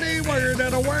wordy word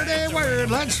and a wordy word.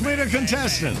 Let's meet the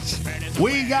contestants.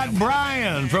 We got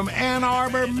Brian from Ann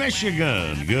Arbor,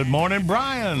 Michigan. Good morning,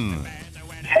 Brian.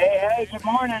 Hey, good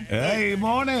morning. Hey,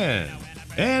 morning.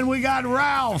 And we got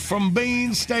Ralph from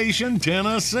Bean Station,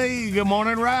 Tennessee. Good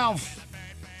morning, Ralph.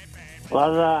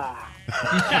 What's up?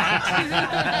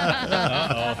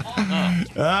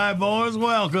 All right, boys,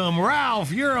 welcome.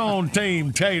 Ralph, you're on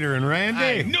Team Tater and Randy.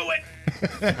 I knew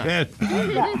it.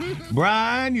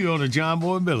 Brian, you're on the John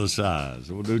Boy and Billy side.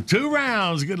 So we'll do 2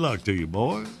 rounds. Good luck to you,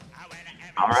 boys.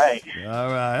 All right. All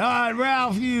right,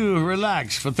 Ralph, you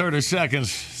relax for 30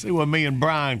 seconds. See what me and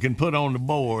Brian can put on the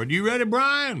board. You ready,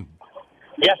 Brian?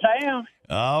 Yes, I am.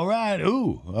 All right.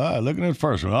 Ooh, all right, looking at the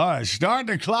first one. All right, start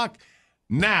the clock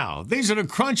Now, these are the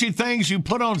crunchy things you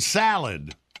put on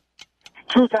salad.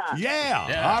 Croutons.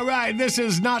 Yeah. All right. This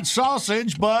is not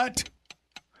sausage, but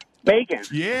bacon.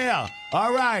 Yeah.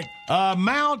 All right.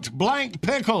 Mount blank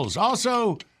pickles.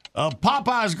 Also,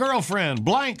 Popeye's girlfriend,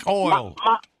 blank oil.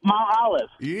 Mount Olive.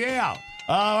 Yeah.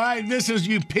 All right. This is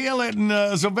you peel it and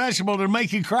as a vegetable to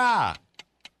make you cry.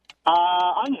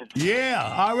 Onion.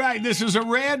 Yeah. All right. This is a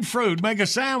red fruit. Make a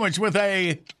sandwich with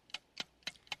a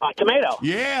tomato.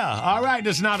 Yeah. All right.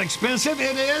 It's not expensive.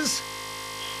 It is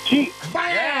cheap.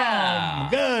 Bam! Yeah.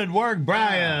 Good work,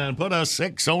 Brian. Put a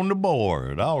 6 on the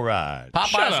board. All right.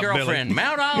 Popeye's girlfriend, Billy.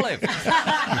 Mount Olive.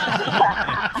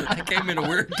 That came in a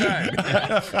weird time.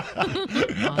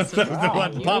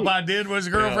 What Popeye did was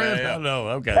girlfriend? Yeah. Oh, no.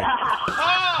 Okay.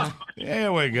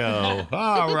 There we go.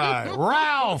 All right.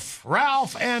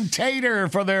 Ralph and Tater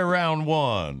for their round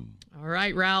one. All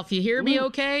right, Ralph, you hear me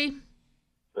okay?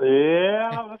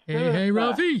 Yeah. Let's do it. Hey,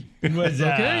 Ralphie. What's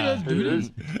okay, let's do this.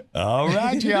 All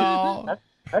right, y'all.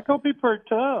 That gonna be pretty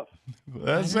tough.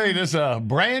 Let's see. This is a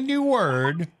brand new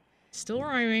word. Still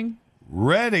rhyming.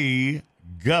 Ready,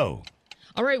 go.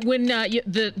 All right, when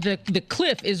the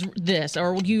cliff is this,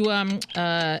 or you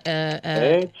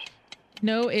Edge.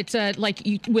 No, it's like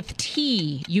you with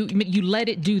tea. You let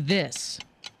it do this.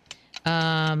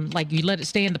 Like you let it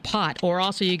stay in the pot, or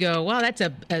also you go, wow, that's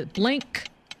a blank.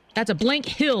 That's a blank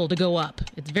hill to go up.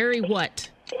 It's very what?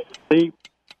 Steep.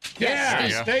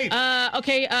 Yeah, steep.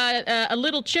 Okay, a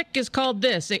little chick is called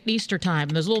this at Easter time.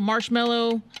 Those little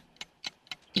marshmallow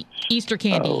Easter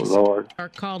candies are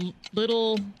called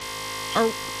little...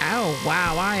 oh,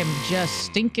 wow, I am just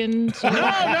stinking. No,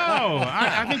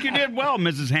 I think you did well,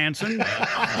 Mrs. Hanson.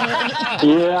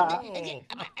 Yeah.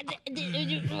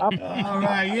 All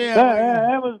right, yeah.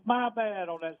 That was my bad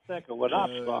on that second one.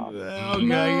 I'm sorry.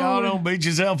 Okay, y'all don't beat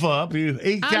yourself up. You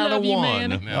eked out a one.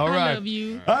 Man. All right. I love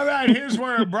you. All right, here's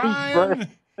where Brian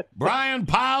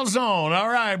piles on. All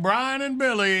right, Brian and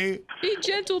Billy. Be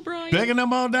gentle, Brian. Picking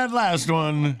them on that last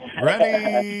one.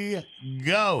 Ready,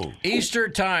 go. Easter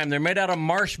time. They're made out of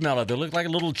marshmallow. They look like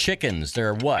little chickens.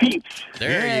 They're what? Peeps.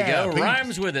 There Yeah, you go. peeps.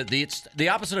 Rhymes with it. The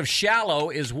opposite of shallow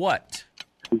is what?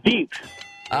 Deep.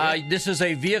 This is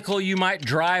a vehicle you might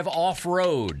drive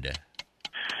off-road.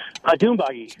 A dune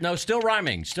buggy. No, still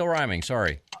rhyming.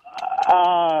 Sorry.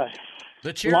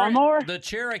 Lawnmower? The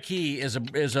Cherokee is a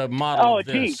model of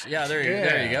this. Jeep. Yeah,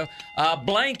 there you go.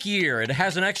 Blank year. It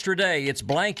has an extra day. It's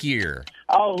blank year.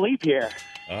 Oh, leap year.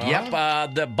 Yep.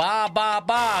 The ba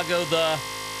go the.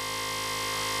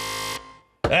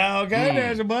 Okay,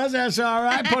 there's a buzz. That's all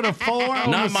right. Put a 4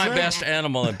 on Not the my 6. best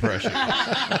animal impression.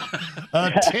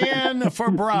 A 10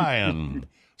 for Brian.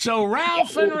 So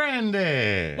Ralph and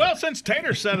Randy. Well, since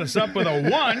Tater set us up with a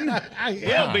 1,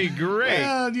 it'll be great.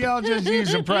 Well, y'all just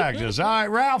use some practice. All right,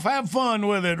 Ralph, have fun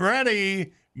with it.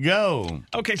 Ready, go.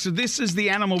 Okay, so this is the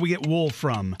animal we get wool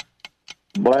from.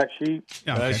 Black sheep.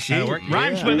 Okay, sheep, that'll work.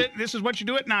 Rhymes yeah. with it. This is what you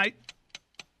do at night.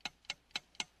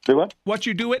 Do what? What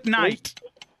you do at night.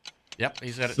 Yep,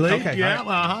 he said it. Sleep, Okay, yeah,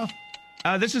 all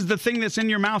right. This is the thing that's in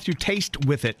your mouth. You taste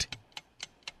with it.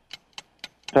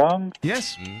 Tongue.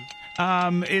 Yes.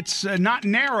 It's not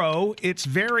narrow. It's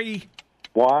very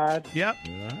Wide. Yep.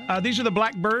 These are the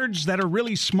black birds that are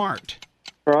really smart.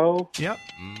 Crow. Yep.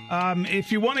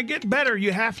 If you want to get better,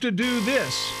 you have to do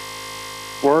this.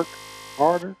 Work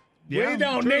harder. We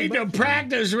don't need to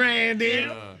practice, Randy.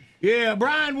 Yeah,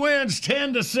 Brian wins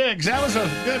 10-6. That was a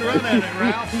good run at it,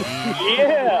 Ralph.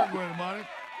 Yeah.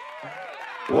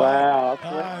 Wow.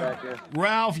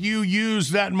 Ralph, you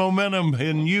use that momentum,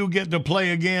 and you get to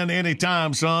play again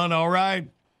anytime, son, all right?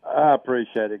 I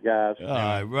appreciate it, guys. All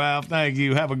right, Ralph, thank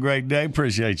you. Have a great day.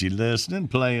 Appreciate you listening,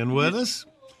 playing with us.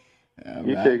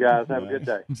 You too, guys. Have a good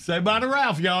day. Say bye to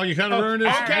Ralph, y'all. You kind of earned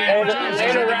this. Okay.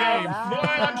 Later, Ralph. Boy,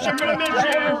 I'm sure going to miss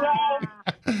you.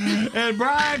 And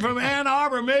Brian from Ann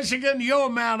Arbor, Michigan, your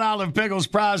Mount Olive Pickles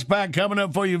prize pack coming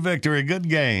up for your victory. Good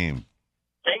game.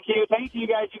 Thank you. Thank you,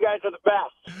 guys. You guys are the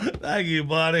best. Thank you,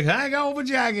 buddy. Hang on for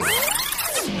Jackie.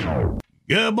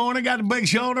 Good morning. Got the Big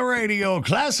Show on the radio.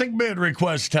 Classic bid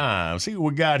request time. See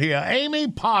what we got here. Amy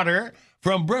Potter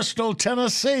from Bristol,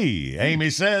 Tennessee. Amy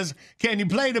says, can you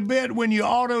play the bit when you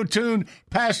auto-tune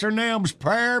Pastor Nelm's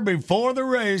prayer before the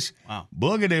race? Wow.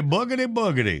 Boogity, boogity,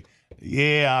 boogity.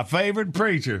 Yeah, our favorite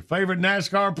preacher, favorite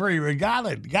NASCAR preacher.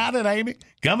 Got it, Amy.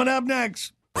 Coming up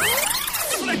next.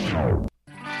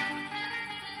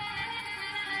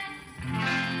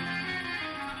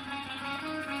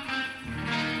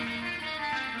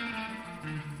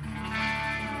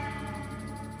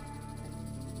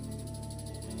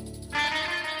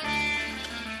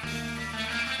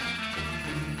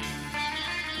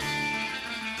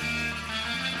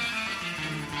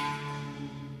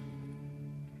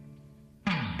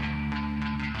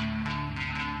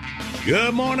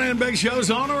 Good morning, Big Show's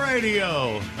on the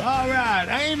radio. All right,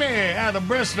 Amy out of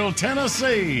Bristol,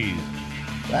 Tennessee.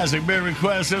 Classic bid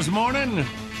request this morning.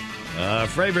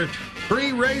 Favorite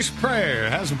pre-race prayer.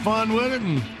 Have some fun with it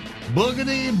and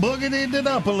boogity it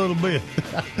up a little bit.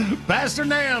 Pastor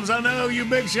Nams, I know you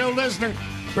Big Show listener.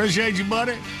 Appreciate you,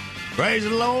 buddy. Praise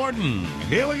the Lord, and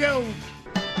here we go.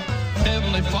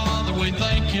 Heavenly Father, we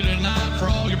thank you tonight for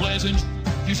all your blessings.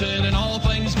 You said in all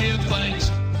things give thanks.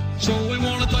 So we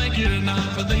want to thank you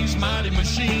tonight for these mighty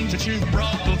machines that you've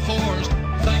brought before us.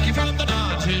 Thank you for the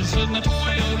Dodges and the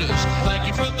Toyotas. Thank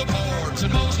you for the Fords.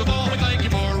 And most of all, we thank you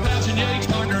for Rouse and Yates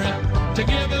partnering to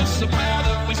give us the power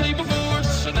that we see before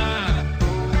us tonight.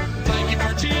 Thank you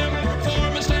for Jim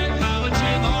Performance Technology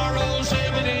and the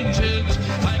RO7 engines.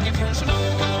 Thank you for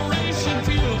Sunoco Racing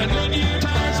Fuel and Goodyear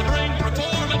tires to bring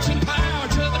performance and power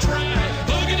to the track.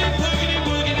 Boogity, boogity,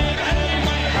 boogity,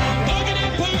 amen. Boogity,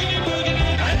 boogity, boogity,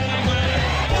 amen.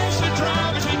 Bless the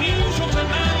drivers and use them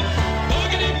tonight.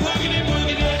 Boogity, boogity,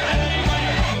 boogity,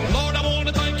 amen. Lord, I want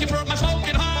to thank you for my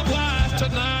smoking hot wife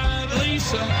tonight,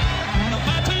 Lisa.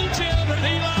 My two children,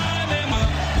 Eli and Emma,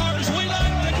 or as we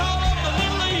like to call them, the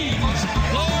little E's.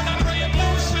 Lord, I pray you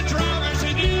bless the drivers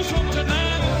and use them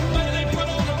tonight. May they put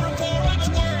on a performance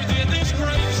worthy of this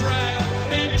great track.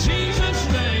 In Jesus'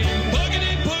 name,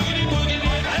 boogity, boogity, boogity,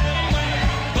 amen.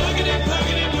 Boogity,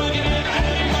 boogity, boogity,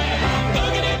 amen.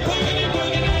 Boogity, boogity,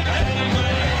 boogity,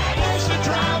 amen. Bless the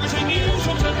drivers and use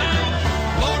them tonight.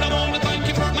 Lord, I want to thank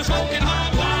you for my smoking hot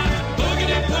wife.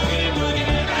 Boogity, boogity,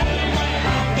 boogity, amen.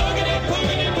 Boogity,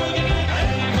 boogity, boogity,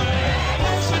 amen.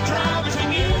 Bless the drivers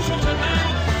and use them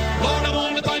tonight. Lord, I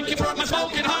want to thank you for my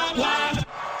smoking hot wife.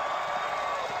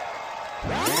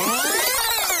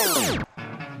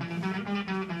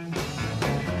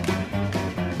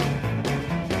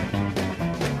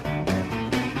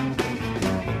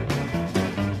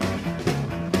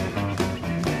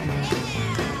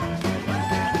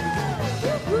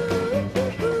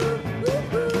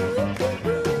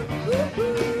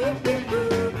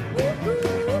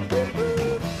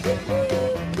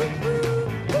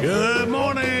 Good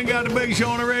morning. Got the Big Show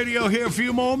on the radio here. A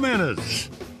few more minutes.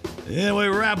 And we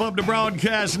wrap up the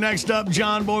broadcast. Next up,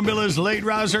 John Boy Miller's Late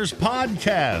Risers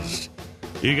podcast.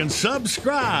 You can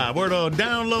subscribe or to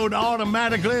download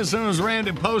automatically as soon as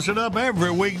Randy posts it up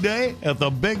every weekday at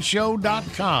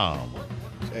thebigshow.com.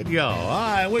 Said y'all. All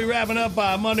right, we wrapping up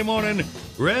Monday morning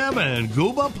Reb and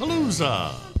Gooba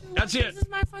Palooza. That's it.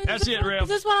 That's it, Rev.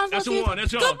 This is what I'm That's the supposed to one.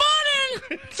 That's all. Good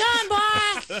morning, John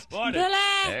Boy. Morning. Billy.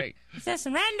 Hey. This is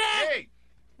Randy. Hey.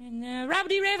 And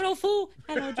Rabbity Raven, old fool.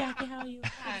 Hello, Jackie. How are you?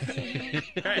 Hey.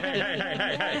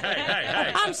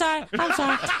 I'm sorry. Reverend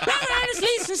Ernest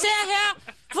Lee Sincere here,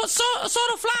 for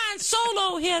sort of flying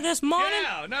solo here this morning.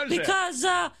 Yeah, notice because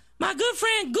my good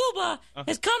friend Gooba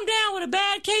has come down with a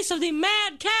bad case of the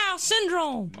mad cow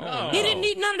syndrome. Oh. He didn't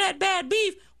eat none of that bad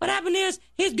beef. What happened is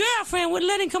his girlfriend wouldn't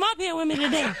let him come up here with me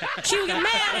today. She would get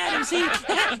mad at him. See,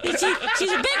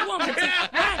 she's a big woman. See?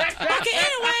 Right. Okay,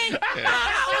 anyway,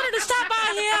 I wanted to stop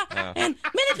by here, and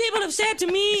many people have said to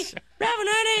me, Reverend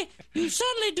Ernie, you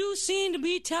certainly do seem to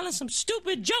be telling some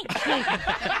stupid jokes lately.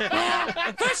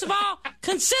 Well, first of all,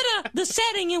 consider the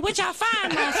setting in which I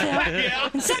find myself.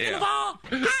 And second of all,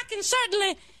 I can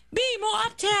certainly be more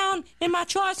uptown in my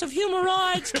choice of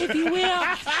humoroids, if you will.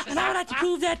 And I would like to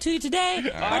prove that to you today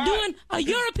by doing a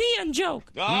European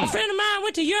joke. A friend of mine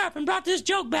went to Europe and brought this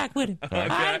joke back with him. Okay. All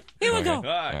right, here we go. All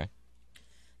right.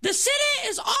 The city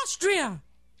is Austria.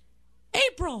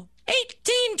 April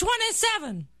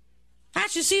 1827.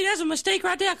 Actually, see, there's a mistake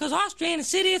right there, because Austria ain't a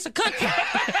city, it's a country.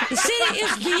 The city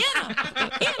is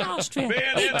Vienna in Austria,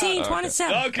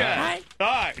 1827. Okay. All right? All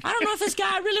right. I don't know if this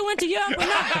guy really went to Europe or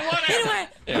not. Anyway,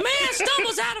 a man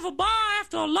stumbles out of a bar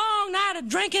after a long night of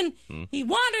drinking. He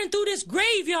wandering through this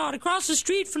graveyard across the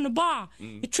street from the bar.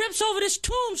 He trips over this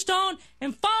tombstone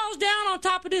and falls down on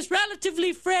top of this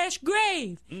relatively fresh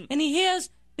grave. And he hears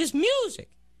this music.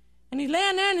 And he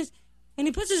laying there and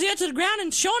he puts his ear to the ground,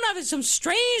 and sure enough, it's some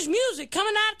strange music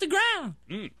coming out of the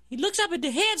ground. He looks up at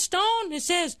the headstone, and it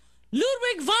says,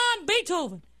 Ludwig von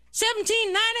Beethoven,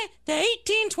 1790 to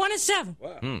 1827.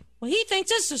 Wow. Well, he thinks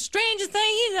this is the strangest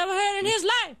thing he's ever heard in his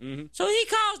life. So he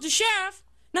calls the sheriff.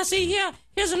 Now, see,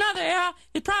 here's another error.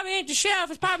 It probably ain't the sheriff.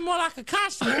 It's probably more like a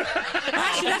constable.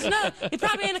 Actually, that's another. It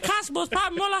probably ain't a constable. It's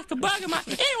probably more like a burglar.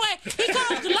 Anyway, he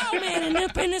calls the lawman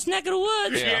in this neck of the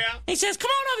woods. Yeah. He says, come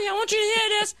on over here. I want you to hear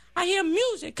this. I hear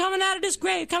music coming out of this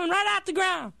grave, coming right out the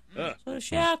ground. So the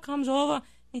sheriff comes over,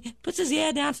 he puts his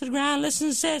ear down to the ground,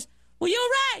 listens, and says, well, you're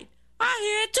right. I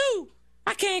hear it too.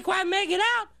 I can't quite make it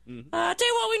out. I tell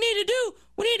you what we need to do.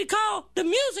 We need to call the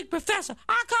music professor.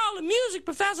 I call the music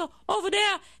professor over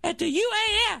there at the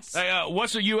UAS. Hey,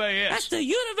 what's a UAS? That's the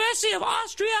University of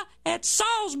Austria at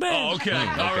Salzburg. Oh, okay.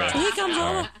 All right. So he comes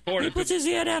over, Right. he puts his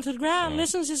ear down to the ground,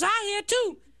 listens, says, I hear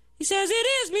too. He says, it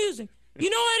is music. You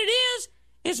know what it is?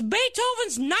 It's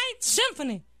Beethoven's Ninth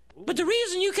Symphony. But the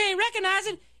reason you can't recognize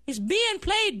it is being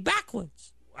played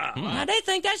backwards. Wow. Now, they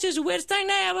think that's just the weirdest thing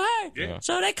they ever heard. Yeah.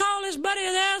 So they call this buddy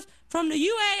of theirs from the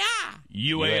UAI.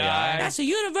 UAI? That's the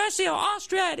University of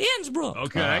Austria at Innsbruck.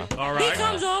 Okay. All right. He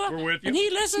comes over, We're with you. and he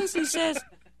listens, he says,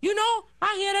 you know,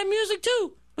 I hear that music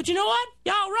too. But you know what?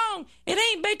 Y'all wrong. It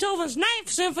ain't Beethoven's Ninth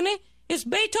Symphony. It's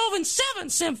Beethoven's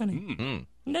Seventh Symphony. Mm-hmm.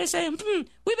 And they say, we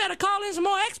better call in some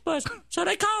more experts. So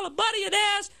they call a buddy of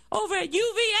theirs over at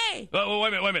UVA. Oh,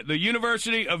 wait a minute. The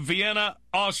University of Vienna,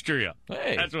 Austria.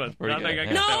 Hey, that's what pretty I think I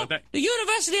good. got No, that with that. the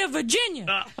University of Virginia.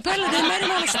 Apparently they met him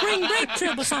on a spring break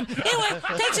trip or something. Anyway,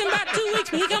 takes him about 2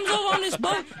 weeks, but he comes over on this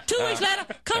boat. 2 weeks later,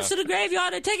 comes to the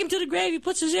graveyard. They take him to the grave. He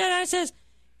puts his ear down and says,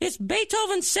 it's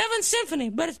Beethoven's Seventh Symphony,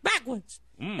 but it's backwards.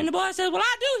 And the boy says, well,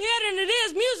 I do hear it, and it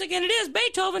is music, and it is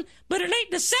Beethoven, but it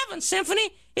ain't the Seventh Symphony.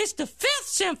 It's the Fifth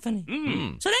Symphony.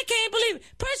 So they can't believe it.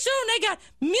 Pretty soon they got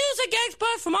music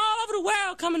experts from all over the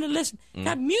world coming to listen.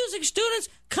 Got music students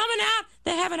coming out.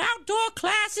 They're having outdoor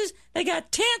classes. They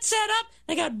got tents set up.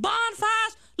 They got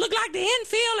bonfires. Look like the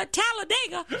infield at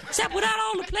Talladega, except without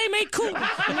all the Playmate coolers.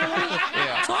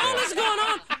 So all this is going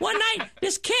on. One night,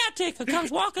 this caretaker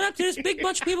comes walking up to this big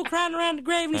bunch of people crowding around the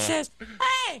grave, and he says,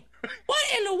 hey, what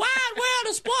in the wide world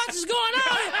of sports is going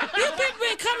on here? You people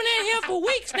been coming in here for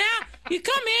weeks now. You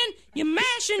come in, you're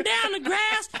mashing down the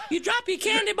grass, you drop your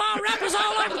candy bar wrappers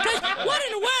all over the place. What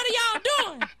in the world are y'all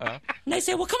doing? And they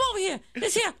say, well, come over here.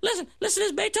 Listen, this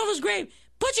is Beethoven's grave.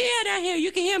 Put your ear down here.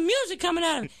 You can hear music coming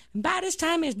out of it. And by this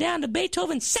time, it's down to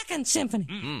Beethoven's Second Symphony.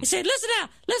 He said, listen now.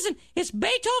 Listen, it's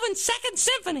Beethoven's Second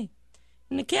Symphony.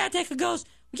 And the caretaker goes,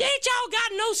 ain't y'all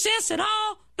got no sense at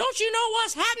all? Don't you know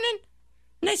what's happening?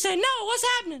 And they say, no, what's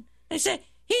happening? They say,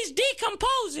 he's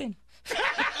decomposing. The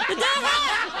damn Well,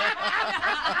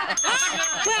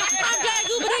 I'm glad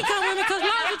Goober didn't come with me, because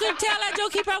long as you didn't tell that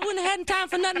joke, he probably wouldn't have had time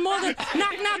for nothing more than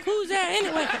knock, knock, who's there?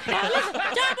 Anyway, listen,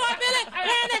 John Boy, Billy,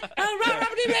 Randy,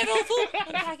 Robert D. Ray, old fool.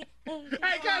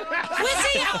 We'll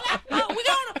see y'all. We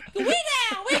down.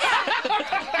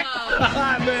 All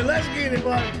right, man, let's get it,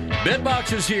 buddy.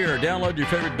 Bitbox is here. Download your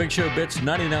favorite Big Show bits,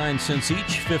 99 cents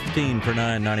each, 15 for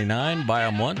 $9.99. Buy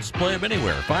them once, play them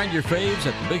anywhere. Find your faves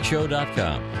at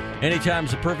thebigshow.com.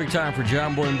 Anytime's the perfect time for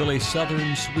John Boy and Billy's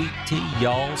Southern Sweet Tea.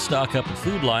 Y'all stock up at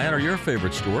Food Lion or your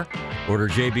favorite store. Order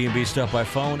JB&B Stuff by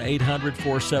phone,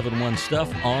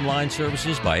 800-471-STUFF. Online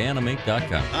services by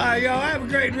animink.com. All right, y'all, have a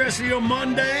great rest of your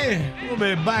Monday. We'll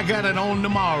be back at it on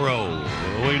tomorrow.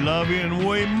 We love you and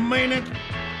we mean it.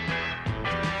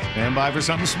 Stand by for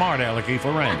something smart, Alecky,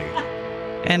 for Randy.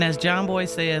 And as John Boy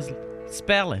says,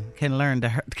 spelling can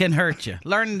hurt you.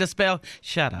 Learning to spell,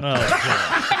 shut up.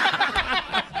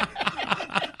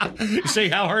 You see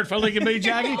how hurtful it can be,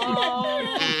 Jackie?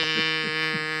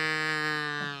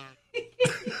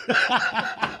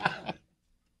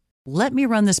 Let me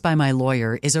run this by my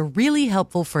lawyer is a really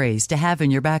helpful phrase to have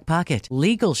in your back pocket.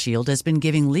 Legal Shield has been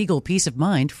giving legal peace of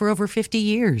mind for over 50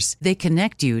 years. They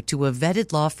connect you to a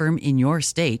vetted law firm in your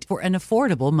state for an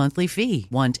affordable monthly fee.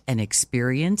 Want an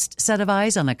experienced set of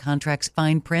eyes on a contract's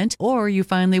fine print? Or you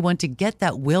finally want to get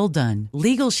that will done?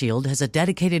 Legal Shield has a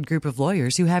dedicated group of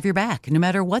lawyers who have your back, no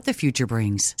matter what the future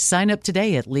brings. Sign up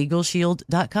today at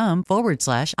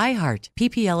LegalShield.com/iHeart.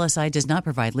 PPLSI does not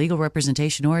provide legal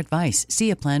representation or advice.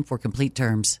 See a plan for complete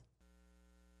terms.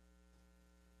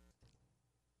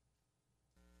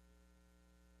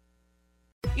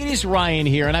 It is Ryan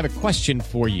here, and I have a question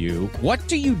for you. What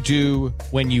do you do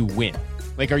when you win?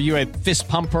 Like, are you a fist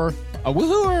pumper, a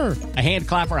woohooer, a hand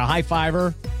clapper, a high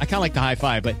fiver? I kind of like the high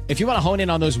five, but if you want to hone in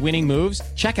on those winning moves,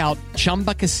 check out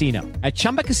Chumba Casino. At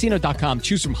ChumbaCasino.com,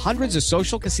 choose from hundreds of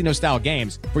social casino-style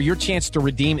games for your chance to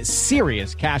redeem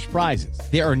serious cash prizes.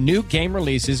 There are new game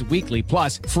releases weekly,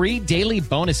 plus free daily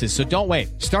bonuses, so don't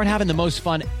wait. Start having the most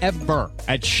fun ever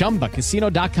at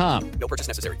ChumbaCasino.com. No purchase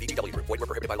necessary. VGW. Void where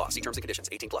prohibited by law. See terms and conditions.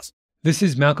 18+. This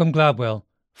is Malcolm Gladwell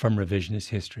from Revisionist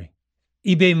History.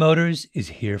 eBay Motors is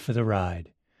here for the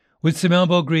ride. With some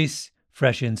elbow grease,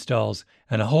 fresh installs,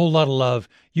 and a whole lot of love,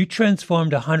 you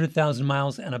transformed 100,000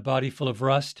 miles and a body full of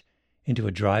rust into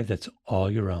a drive that's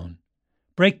all your own.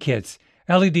 Brake kits,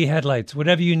 LED headlights,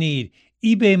 whatever you need,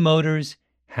 eBay Motors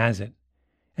has it.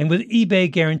 And with eBay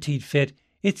Guaranteed Fit,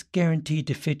 it's guaranteed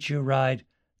to fit your ride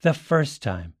the first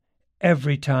time,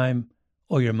 every time,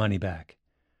 or your money back.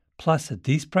 Plus, at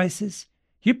these prices,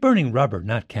 You're burning rubber,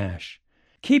 not cash.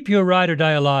 Keep your ride or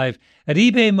die alive at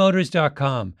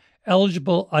ebaymotors.com.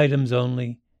 Eligible items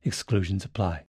only. Exclusions apply.